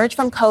of emerge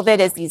from COVID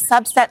is these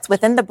subsets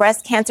within the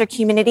breast cancer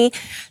community,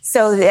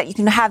 so that you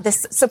can have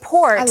this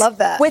support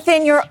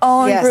within your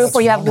own group,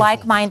 where you have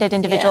like-minded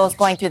individuals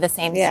going through the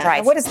same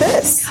strife. What is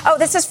this? Oh,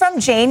 this is from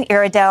Jane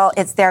Iredale.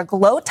 It's their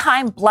Glow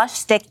Time Blush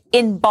Stick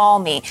in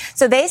Balmy.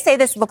 So they say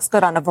this looks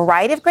good on a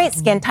variety of great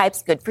skin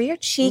types, good for your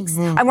cheeks.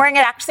 I'm wearing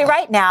it actually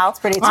right now. It's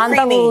pretty. It's on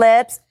creamy. The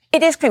lips.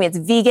 It is creamy. It's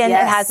vegan.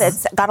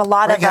 It's got a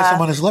lot Greg of. has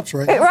some on his lips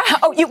right now.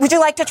 Oh, would you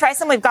like to try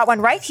some? We've got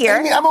one right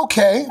here. I'm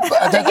okay.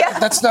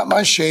 That's not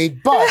my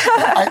shade.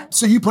 But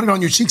so you put it on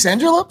your cheeks and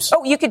your lips?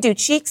 Oh, you could do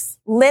cheeks,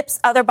 lips,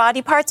 other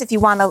body parts if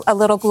you want a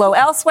little glow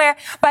elsewhere.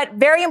 But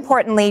very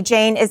importantly,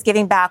 Jane is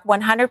giving back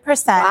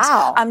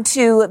 100%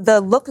 to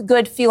the Look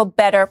Good, Feel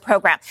Better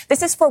program.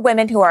 This is for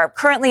women who are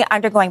currently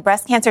undergoing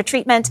breast cancer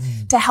treatment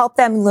to help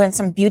them learn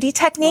some beauty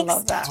techniques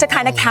to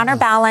kind of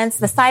counterbalance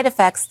the side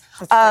effects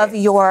of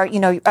your,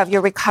 of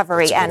your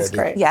recovery. That's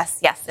great.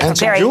 Yes. And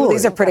some jewelry.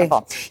 These are pretty.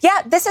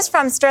 Yeah, this is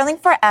from Sterling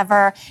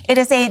Forever. It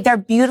is their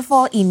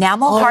beautiful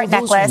enamel heart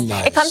necklace.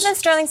 Nice. It comes in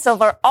sterling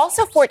silver,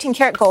 also 14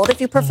 karat gold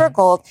if you prefer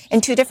gold, in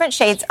 2 different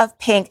shades of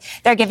pink.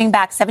 They're giving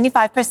back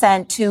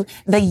 75% to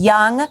the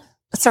Young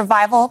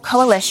Survival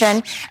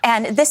Coalition.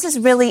 And this is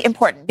really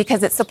important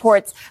because it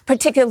supports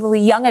particularly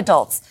young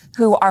adults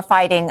who are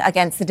fighting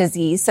against the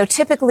disease. So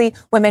typically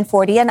women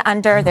 40 and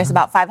under, there's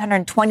about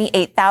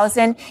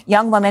 528,000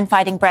 young women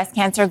fighting breast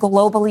cancer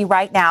globally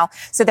right now.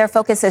 So their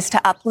focus is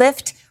to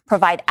uplift,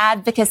 provide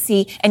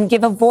advocacy, and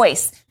give a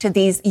voice to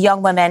these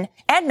young women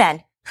and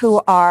men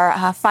who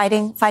are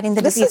fighting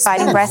the disease,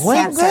 fighting breast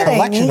cancer. Great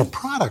collection of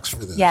products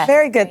for this. Yeah.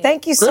 Very good.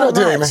 Thank you so much.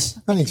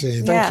 Thanks,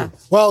 Amy. Thank you.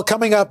 Well,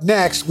 coming up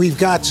next, we've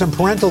got some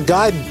parental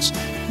guidance.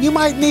 You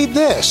might need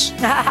this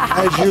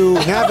as you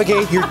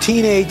navigate your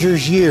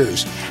teenagers'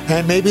 years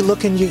and maybe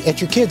looking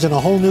at your kids in a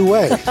whole new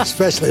way,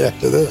 especially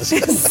after this.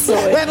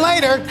 Then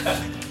later,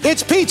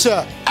 it's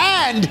pizza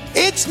and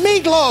it's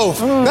meatloaf.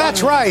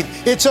 That's right.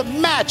 It's a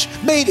match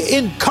made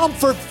in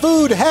comfort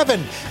food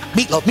heaven.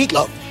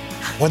 Meatloaf.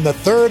 When the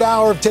third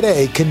hour of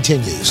Today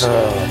continues. So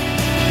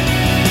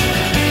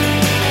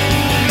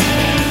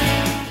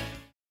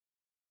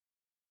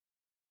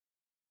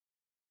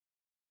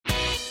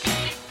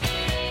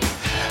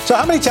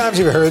how many times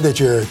have you heard that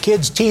your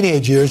kids'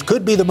 teenage years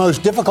could be the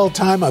most difficult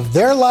time of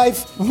their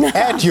life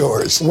and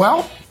yours?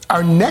 Well,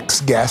 our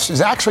next guest is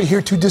actually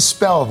here to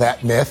dispel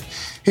that myth.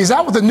 He's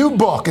out with a new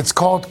book. It's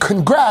called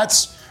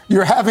Congrats,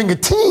 You're Having a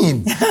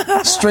Teen.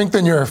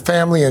 Strengthen your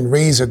family and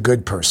raise a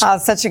good person.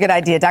 Such a good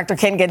idea. Dr.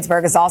 Ken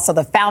Ginsburg is also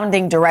the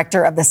founding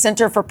director of the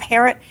Center for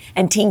Parent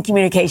and Teen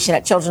Communication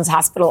at Children's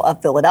Hospital of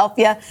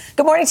Philadelphia.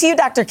 Good morning to you,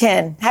 Dr.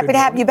 Ken. Happy to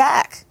have you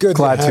back.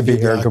 Glad to be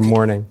here. Good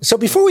morning. So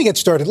before we get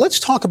started, let's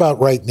talk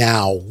about right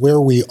now where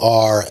we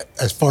are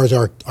as far as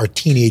our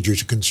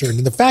teenagers are concerned,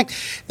 and the fact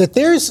that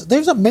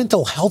there's a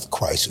mental health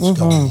crisis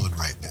going on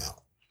right now.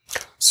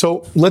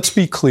 So let's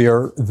be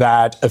clear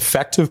that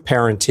effective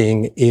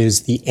parenting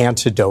is the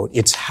antidote.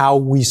 It's how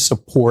we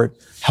support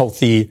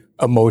healthy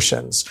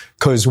emotions.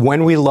 Because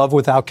when we love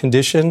without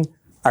condition,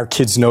 our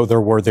kids know they're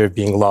worthy of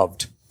being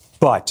loved.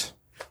 But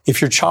if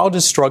your child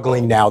is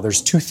struggling now,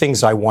 there's 2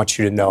 things I want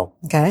you to know.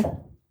 Okay.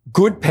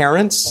 Good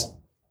parents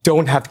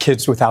don't have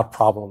kids without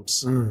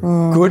problems.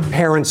 Good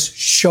parents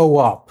show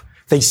up.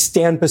 They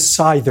stand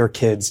beside their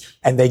kids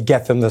and they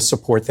get them the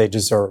support they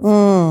deserve.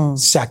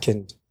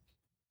 Second,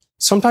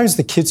 sometimes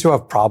the kids who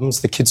have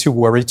problems, the kids who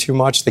worry too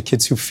much, the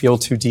kids who feel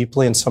too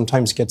deeply and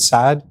sometimes get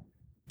sad,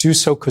 do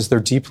so because they're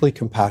deeply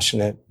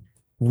compassionate,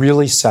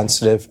 really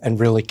sensitive, and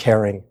really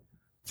caring.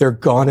 They're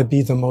gonna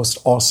be the most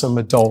awesome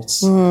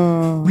adults.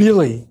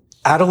 Really,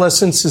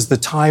 adolescence is the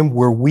time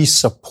where we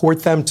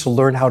support them to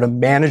learn how to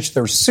manage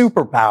their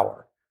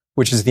superpower,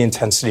 which is the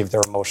intensity of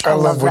their emotion. I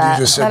love what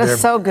you just said there. That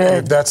is so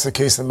good. If that's the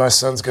case, then my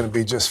son's going to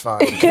be just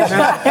fine. He's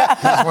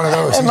one of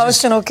those.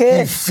 Emotional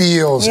kid. He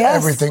feels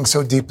everything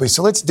so deeply.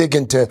 So let's dig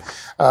into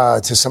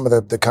to some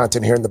of the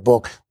content here in the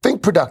book.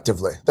 Think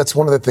productively. That's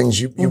one of the things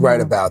you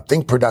write about.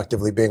 Think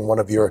productively being one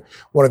of your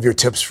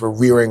tips for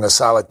rearing a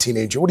solid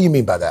teenager. What do you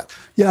mean by that?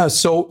 Yeah,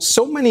 so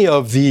many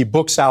of the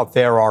books out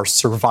there are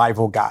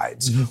survival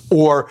guides,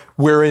 or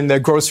we're in the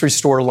grocery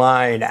store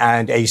line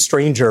and a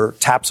stranger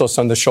taps us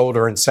on the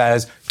shoulder and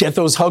says, "Get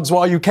those hugs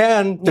while you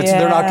can.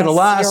 They're not going to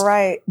last." You're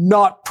right.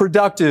 Not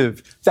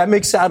productive. That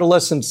makes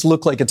adolescence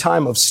look like a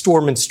time of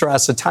storm and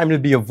stress, a time to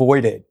be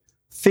avoided.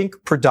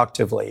 Think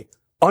productively.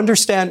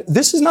 Understand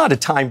this is not a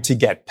time to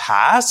get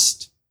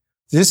past.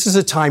 This is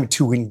a time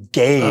to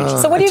engage.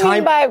 So what do you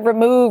mean by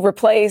remove,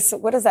 replace?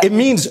 What does that mean? It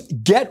means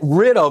get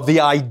rid of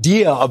the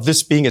idea of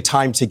this being a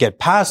time to get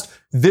past.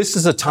 This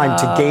is a time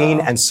to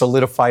gain and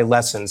solidify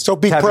lessons. So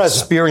be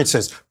present.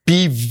 Experiences.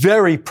 Be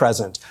very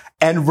present.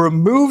 And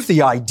remove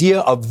the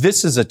idea of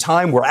this is a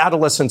time where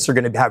adolescents are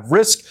going to have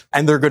risk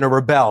and they're going to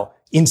rebel.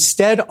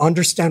 Instead,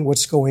 understand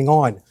what's going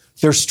on.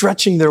 They're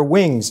stretching their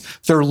wings.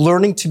 They're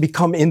learning to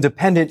become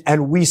independent,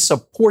 and we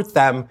support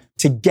them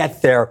to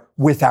get there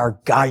with our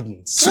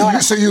guidance.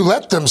 So you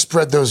let them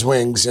spread those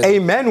wings.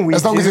 Amen.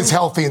 As long as it's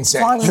healthy and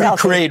safe. We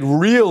create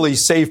really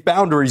safe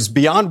boundaries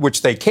beyond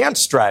which they can't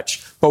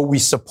stretch, but we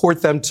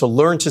support them to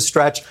learn to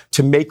stretch,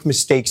 to make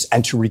mistakes,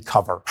 and to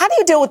recover. How do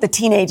you deal with the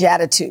teenage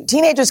attitude?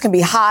 Teenagers can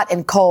be hot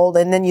and cold,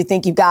 and then you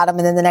think you've got them,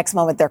 and then the next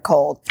moment they're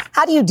cold.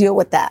 How do you deal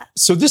with that?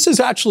 So this is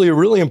actually a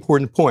really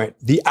important point.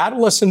 The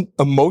adolescent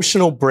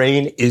emotional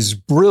brain is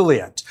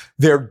brilliant.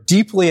 They're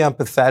deeply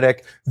empathetic.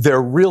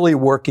 They're really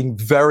working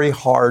very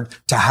hard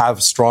to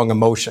have strong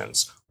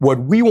emotions. What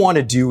we want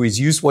to do is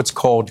use what's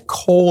called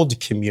cold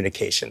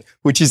communication,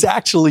 which is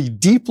actually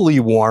deeply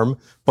warm,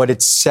 but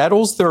it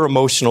settles their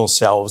emotional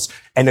selves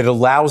and it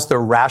allows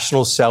their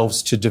rational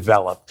selves to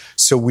develop.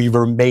 So we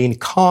remain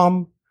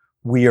calm.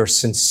 We are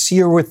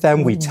sincere with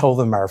them. We tell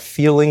them our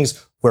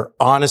feelings. We're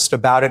honest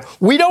about it.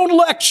 We don't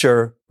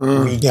lecture.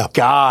 We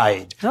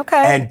guide.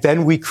 Okay. And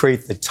then we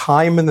create the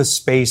time and the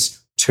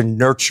space to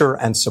nurture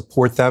and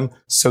support them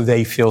so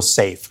they feel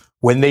safe.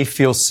 When they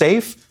feel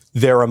safe,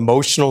 their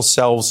emotional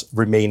selves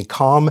remain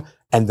calm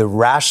and the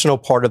rational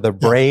part of the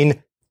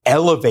brain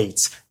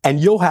elevates. And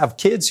you'll have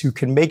kids who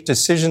can make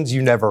decisions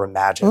you never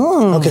imagined.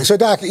 Okay, so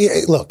Doc,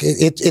 look,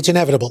 it's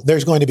inevitable.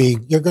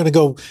 You're going to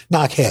go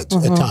knock heads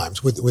at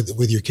times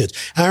with your kids.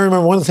 And I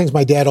remember one of the things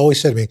my dad always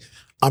said to me,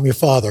 "I'm your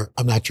father,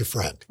 I'm not your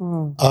friend."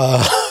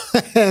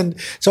 And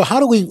so how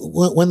do we,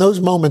 when those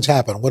moments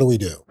happen, what do we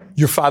do?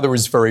 Your father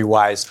was very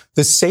wise.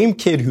 The same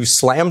kid who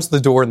slams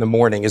the door in the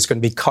morning is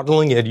going to be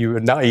cuddling at you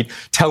at night,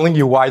 telling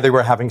you why they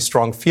were having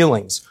strong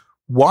feelings.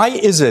 Why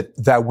is it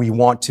that we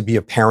want to be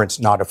a parent,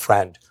 not a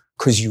friend?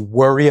 Because you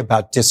worry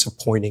about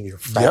disappointing your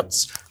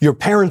friends. Your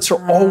parents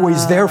are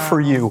always there for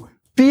you.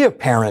 Be a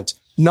parent,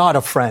 not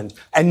a friend.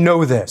 And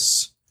know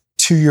this,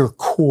 to your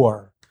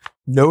core.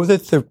 Know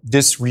that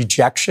this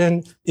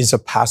rejection is a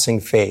passing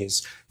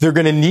phase. They're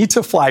going to need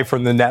to fly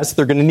from the nest.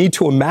 They're going to need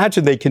to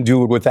imagine they can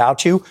do it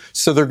without you.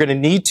 So they're going to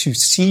need to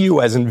see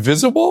you as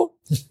invisible.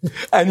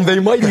 And they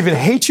might even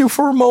hate you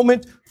for a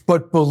moment,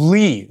 but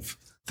believe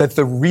that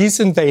the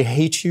reason they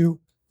hate you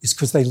is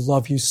because they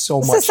love you so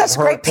much. This is such a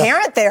great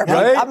parent there.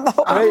 Right?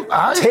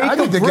 I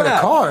need to get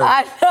a card.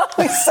 I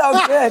know, he's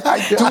so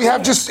good. Do we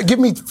have give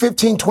me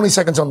 15, 20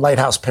 seconds on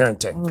lighthouse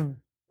parenting?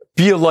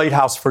 Be a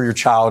lighthouse for your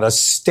child, a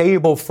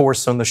stable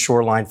force on the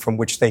shoreline from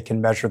which they can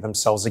measure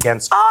themselves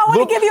against. Oh, I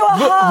want to give you a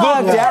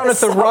hug. Look down at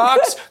the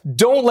rocks.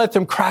 Don't let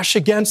them crash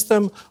against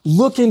them.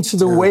 Look into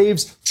the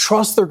waves.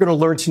 Trust they're going to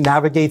learn to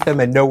navigate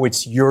them and know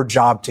it's your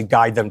job to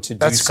guide them to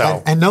do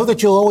so. And know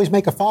that you'll always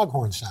make a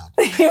foghorn sound.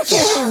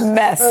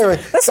 Mess. Anyway,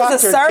 This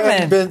was a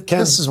sermon.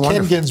 This is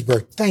wonderful. Ken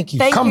Ginsburg, thank you.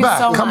 Come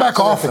back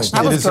often.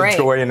 That was great. It is a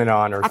joy and an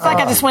honor. I feel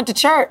like I just went to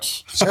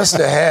church. Just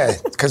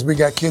ahead, because we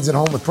got kids at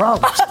home with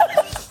problems.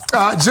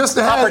 Just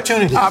ahead.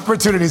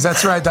 Opportunities.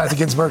 That's right, Dr.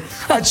 Ginsburg.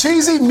 A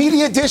cheesy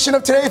media edition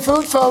of Today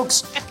Food,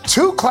 folks.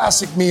 2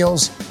 classic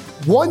meals,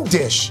 1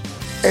 dish.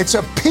 It's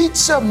a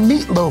pizza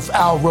meatloaf,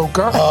 Al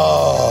Roker.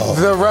 Oh.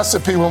 The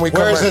recipe when we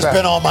come Where's right this back.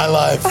 been all my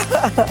life?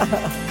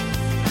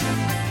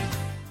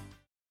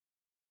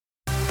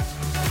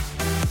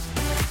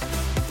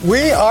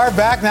 We are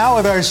back now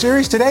with our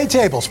series Today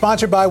Table,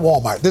 sponsored by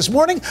Walmart. This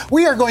morning,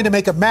 we are going to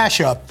make a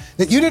mashup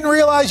that you didn't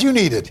realize you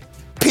needed.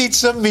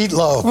 Pizza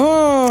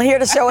meatloaf. Here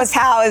to show us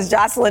how is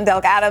Jocelyn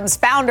Delk Adams,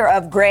 founder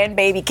of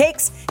Grandbaby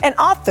Cakes and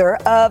author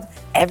of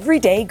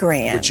Everyday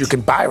Grand. Which you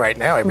can buy right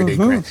now, Everyday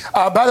Grand.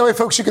 By the way,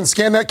 folks, you can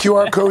scan that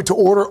QR code to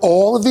order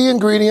all of the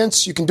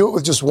ingredients. You can do it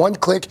with just 1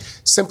 click.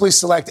 Simply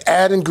select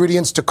Add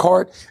Ingredients to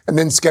Cart and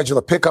then schedule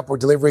a pickup or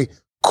delivery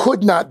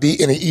could not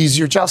be any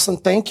easier. Jocelyn,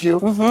 thank you.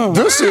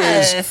 This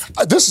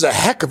is a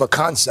heck of a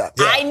concept.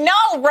 I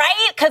know,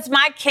 right? Because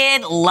my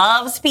kid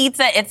loves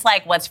pizza. It's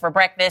like, what's for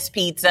breakfast?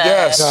 Pizza.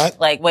 Yes.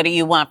 Like, what do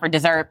you want for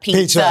dessert?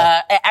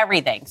 Pizza.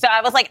 Everything. So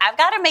I was like, I've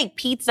got to make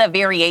pizza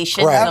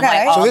variations. Right. Of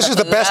like all So this is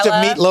the foods best I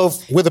of love.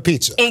 meatloaf with a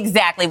pizza.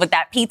 Exactly, with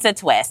that pizza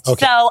twist.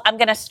 Okay. So I'm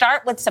going to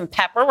start with some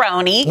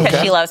pepperoni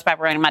because she loves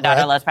pepperoni. My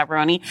daughter loves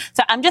pepperoni.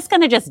 So I'm just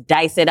going to just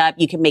dice it up.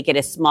 You can make it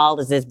as small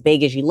as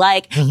big as you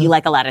like. You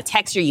like a lot of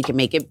texture, you can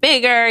make it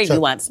bigger. If you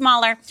want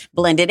smaller,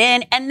 blend it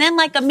in. And then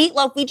like a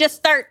meatloaf, we just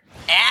start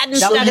adding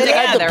So stuff you together,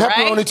 add the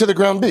pepperoni right? to the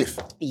ground beef.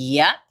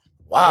 Yep.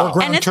 Wow.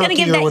 And it's going to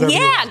give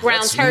that,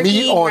 ground That's turkey.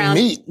 meat on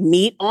meat.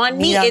 Meat on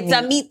meat. It's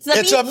a pizza.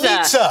 It's a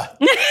pizza.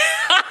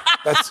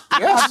 That's,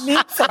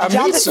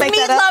 yes.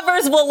 Meat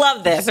lovers will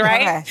love this,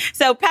 right? Okay.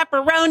 So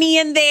pepperoni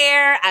in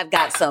there. I've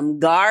got some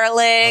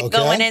garlic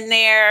going in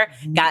there.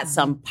 Got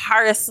some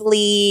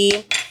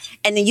parsley.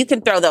 And then you can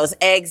throw those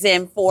eggs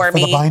in for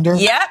me. the binder?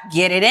 Yep.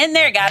 Get it in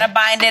there. Got to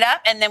bind it up.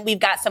 And then we've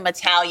got some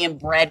Italian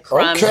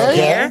breadcrumbs in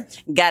here.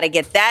 Got to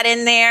get that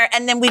in there.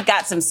 And then we've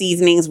got some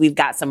seasonings. We've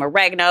got some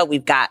oregano.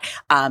 We've got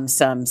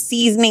some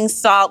seasoning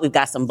salt. We've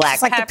got some black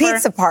It's like pepper. the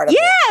pizza part of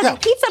it. Yeah, the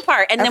pizza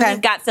part. And then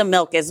we've got some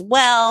milk as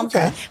well.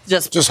 Okay.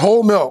 Just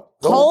whole milk.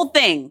 Whole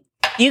thing.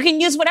 You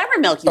can use whatever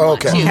milk you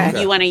want to. Okay. If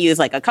you want to use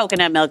like a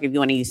coconut milk, if you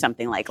want to use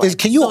something like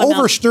Can you soy milk.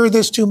 overstir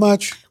this too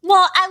much?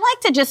 Well, I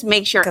like to just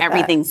make sure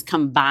everything's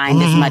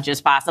combined as much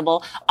as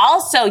possible.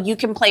 Also, you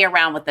can play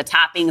around with the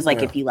toppings,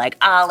 like if you like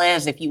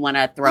olives, if you want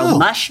to throw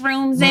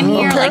mushrooms in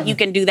here, like you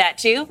can do that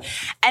too.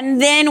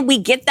 And then we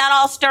get that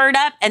all stirred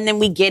up, and then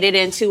we get it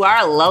into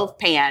our loaf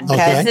pan.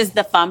 Okay. This is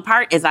the fun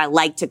part, is I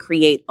like to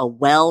create a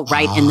well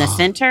right in the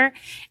center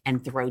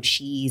and throw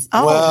cheese.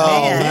 Now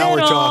we're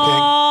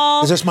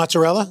talking. Is this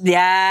mozzarella?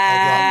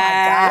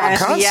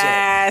 Yes. Oh, my God.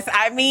 Yes.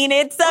 I mean,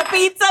 it's a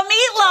pizza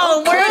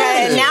meatloaf.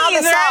 Okay. Now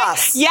the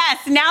sauce.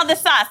 Yes, now the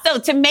sauce. So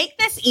to make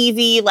this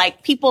easy,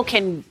 like people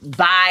can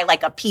buy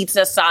like a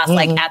pizza sauce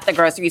like at the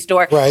grocery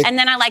store. Right. And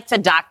then I like to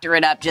doctor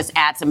it up, just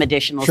add some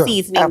additional Sure.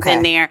 seasonings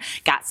in there.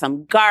 Got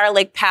some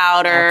garlic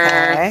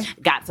powder,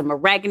 got some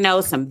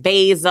oregano, some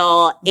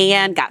basil,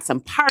 and got some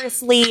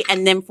parsley.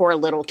 And then for a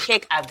little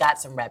kick, I've got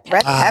some red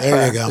pepper.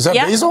 There you go. Is that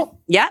basil?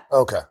 Yep.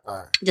 Okay. All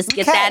right. Just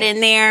get that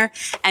in there,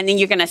 and then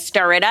you're going to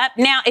stir it up.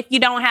 Now, if you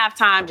don't have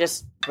time,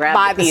 just grab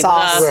Buy the the pizza.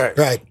 sauce.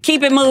 Right.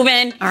 Keep it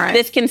moving. All right.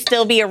 This can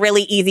still be a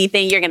really easy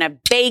thing. You're going to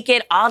bake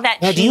it. All that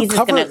Now, do you cheese is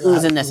cover going to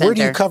ooze in the center. Where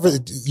do you cover?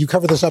 You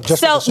cover this up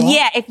just So, with the sauce?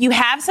 yeah, if you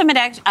have some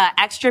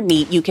extra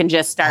meat, you can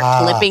just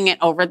start flipping it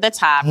over the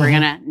top. We're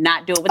going to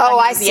not do it with the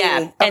I hands. see. Yeah.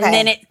 And Okay.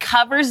 then it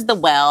covers the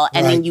well,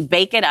 and then Right. you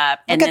bake it up,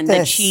 and Look then at the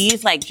this.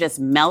 cheese like just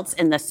melts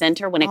in the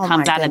center when it Oh,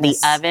 comes my out goodness.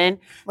 of the oven.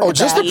 Oh,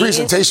 just the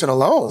presentation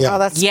alone. Yeah. Oh,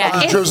 that's Yeah,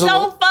 fun. it's Drizzle.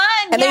 so fun.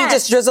 And then you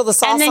just drizzle the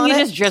sauce And then on you it?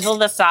 just drizzle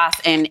the sauce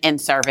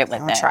and serve it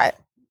with I'll it. try it.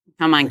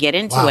 Come on, get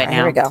into Wow. it now.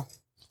 Here we go.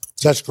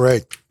 That's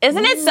great.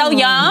 Isn't it so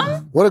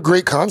yum? What a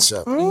great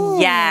concept.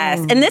 Yes.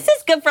 And this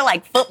is good for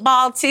like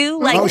football too.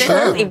 Like Oh, this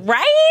sure. is,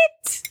 right?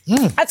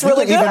 That's You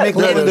really can even good. make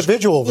little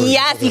individual versions.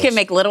 Yes, of you can this.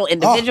 make little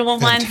individual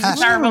ones,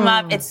 fantastic. serve them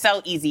up. It's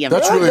so easy. and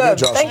That's fun. really good,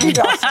 Jocelyn. Thank you,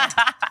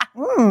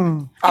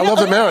 Jocelyn. I love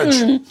the marriage.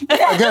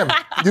 Again,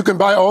 you can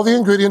buy all the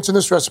ingredients in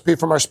this recipe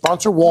from our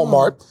sponsor,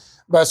 Walmart,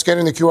 by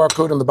scanning the QR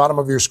code on the bottom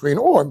of your screen,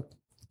 or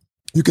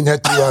you can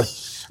head to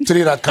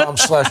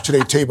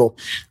today.com/todaytable.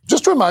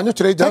 Just a reminder,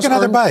 today does Take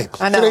another earn, bite.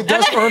 I know. Today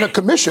does earn a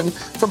commission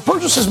from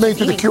purchases made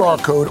through the QR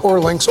code or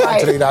links on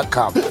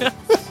today.com.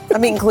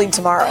 I'm eating clean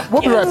tomorrow.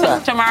 We'll be right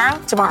back. Tomorrow?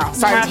 Tomorrow.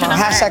 Sorry, tomorrow.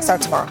 Hashtag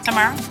start tomorrow.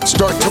 Tomorrow?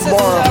 Start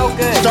tomorrow. so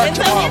good. Start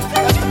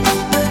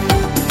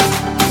tomorrow.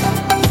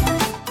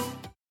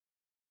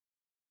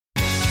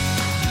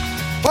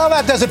 Well,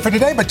 that does it for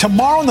today. But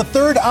tomorrow in the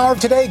third hour of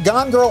Today,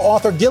 Gone Girl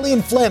author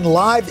Gillian Flynn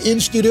live in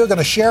studio, going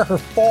to share her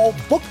fall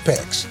book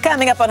picks.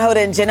 Coming up on Hoda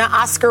and Jenna,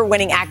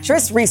 Oscar-winning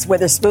actress Reese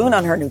Witherspoon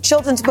on her new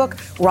children's book,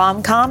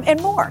 Rom-Com, and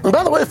more. And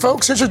by the way,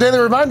 folks, here's your daily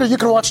reminder. You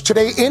can watch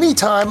Today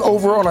anytime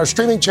over on our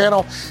streaming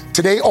channel,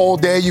 Today All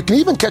Day. You can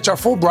even catch our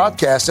full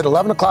broadcast at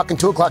 11 o'clock and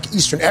 2 o'clock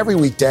Eastern every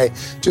weekday.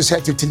 Just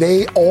head to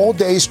Today All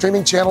Day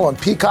streaming channel on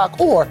Peacock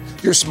or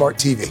your smart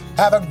TV.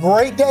 Have a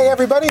great day,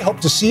 everybody. Hope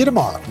to see you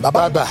tomorrow.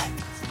 Bye-bye. Bye-bye.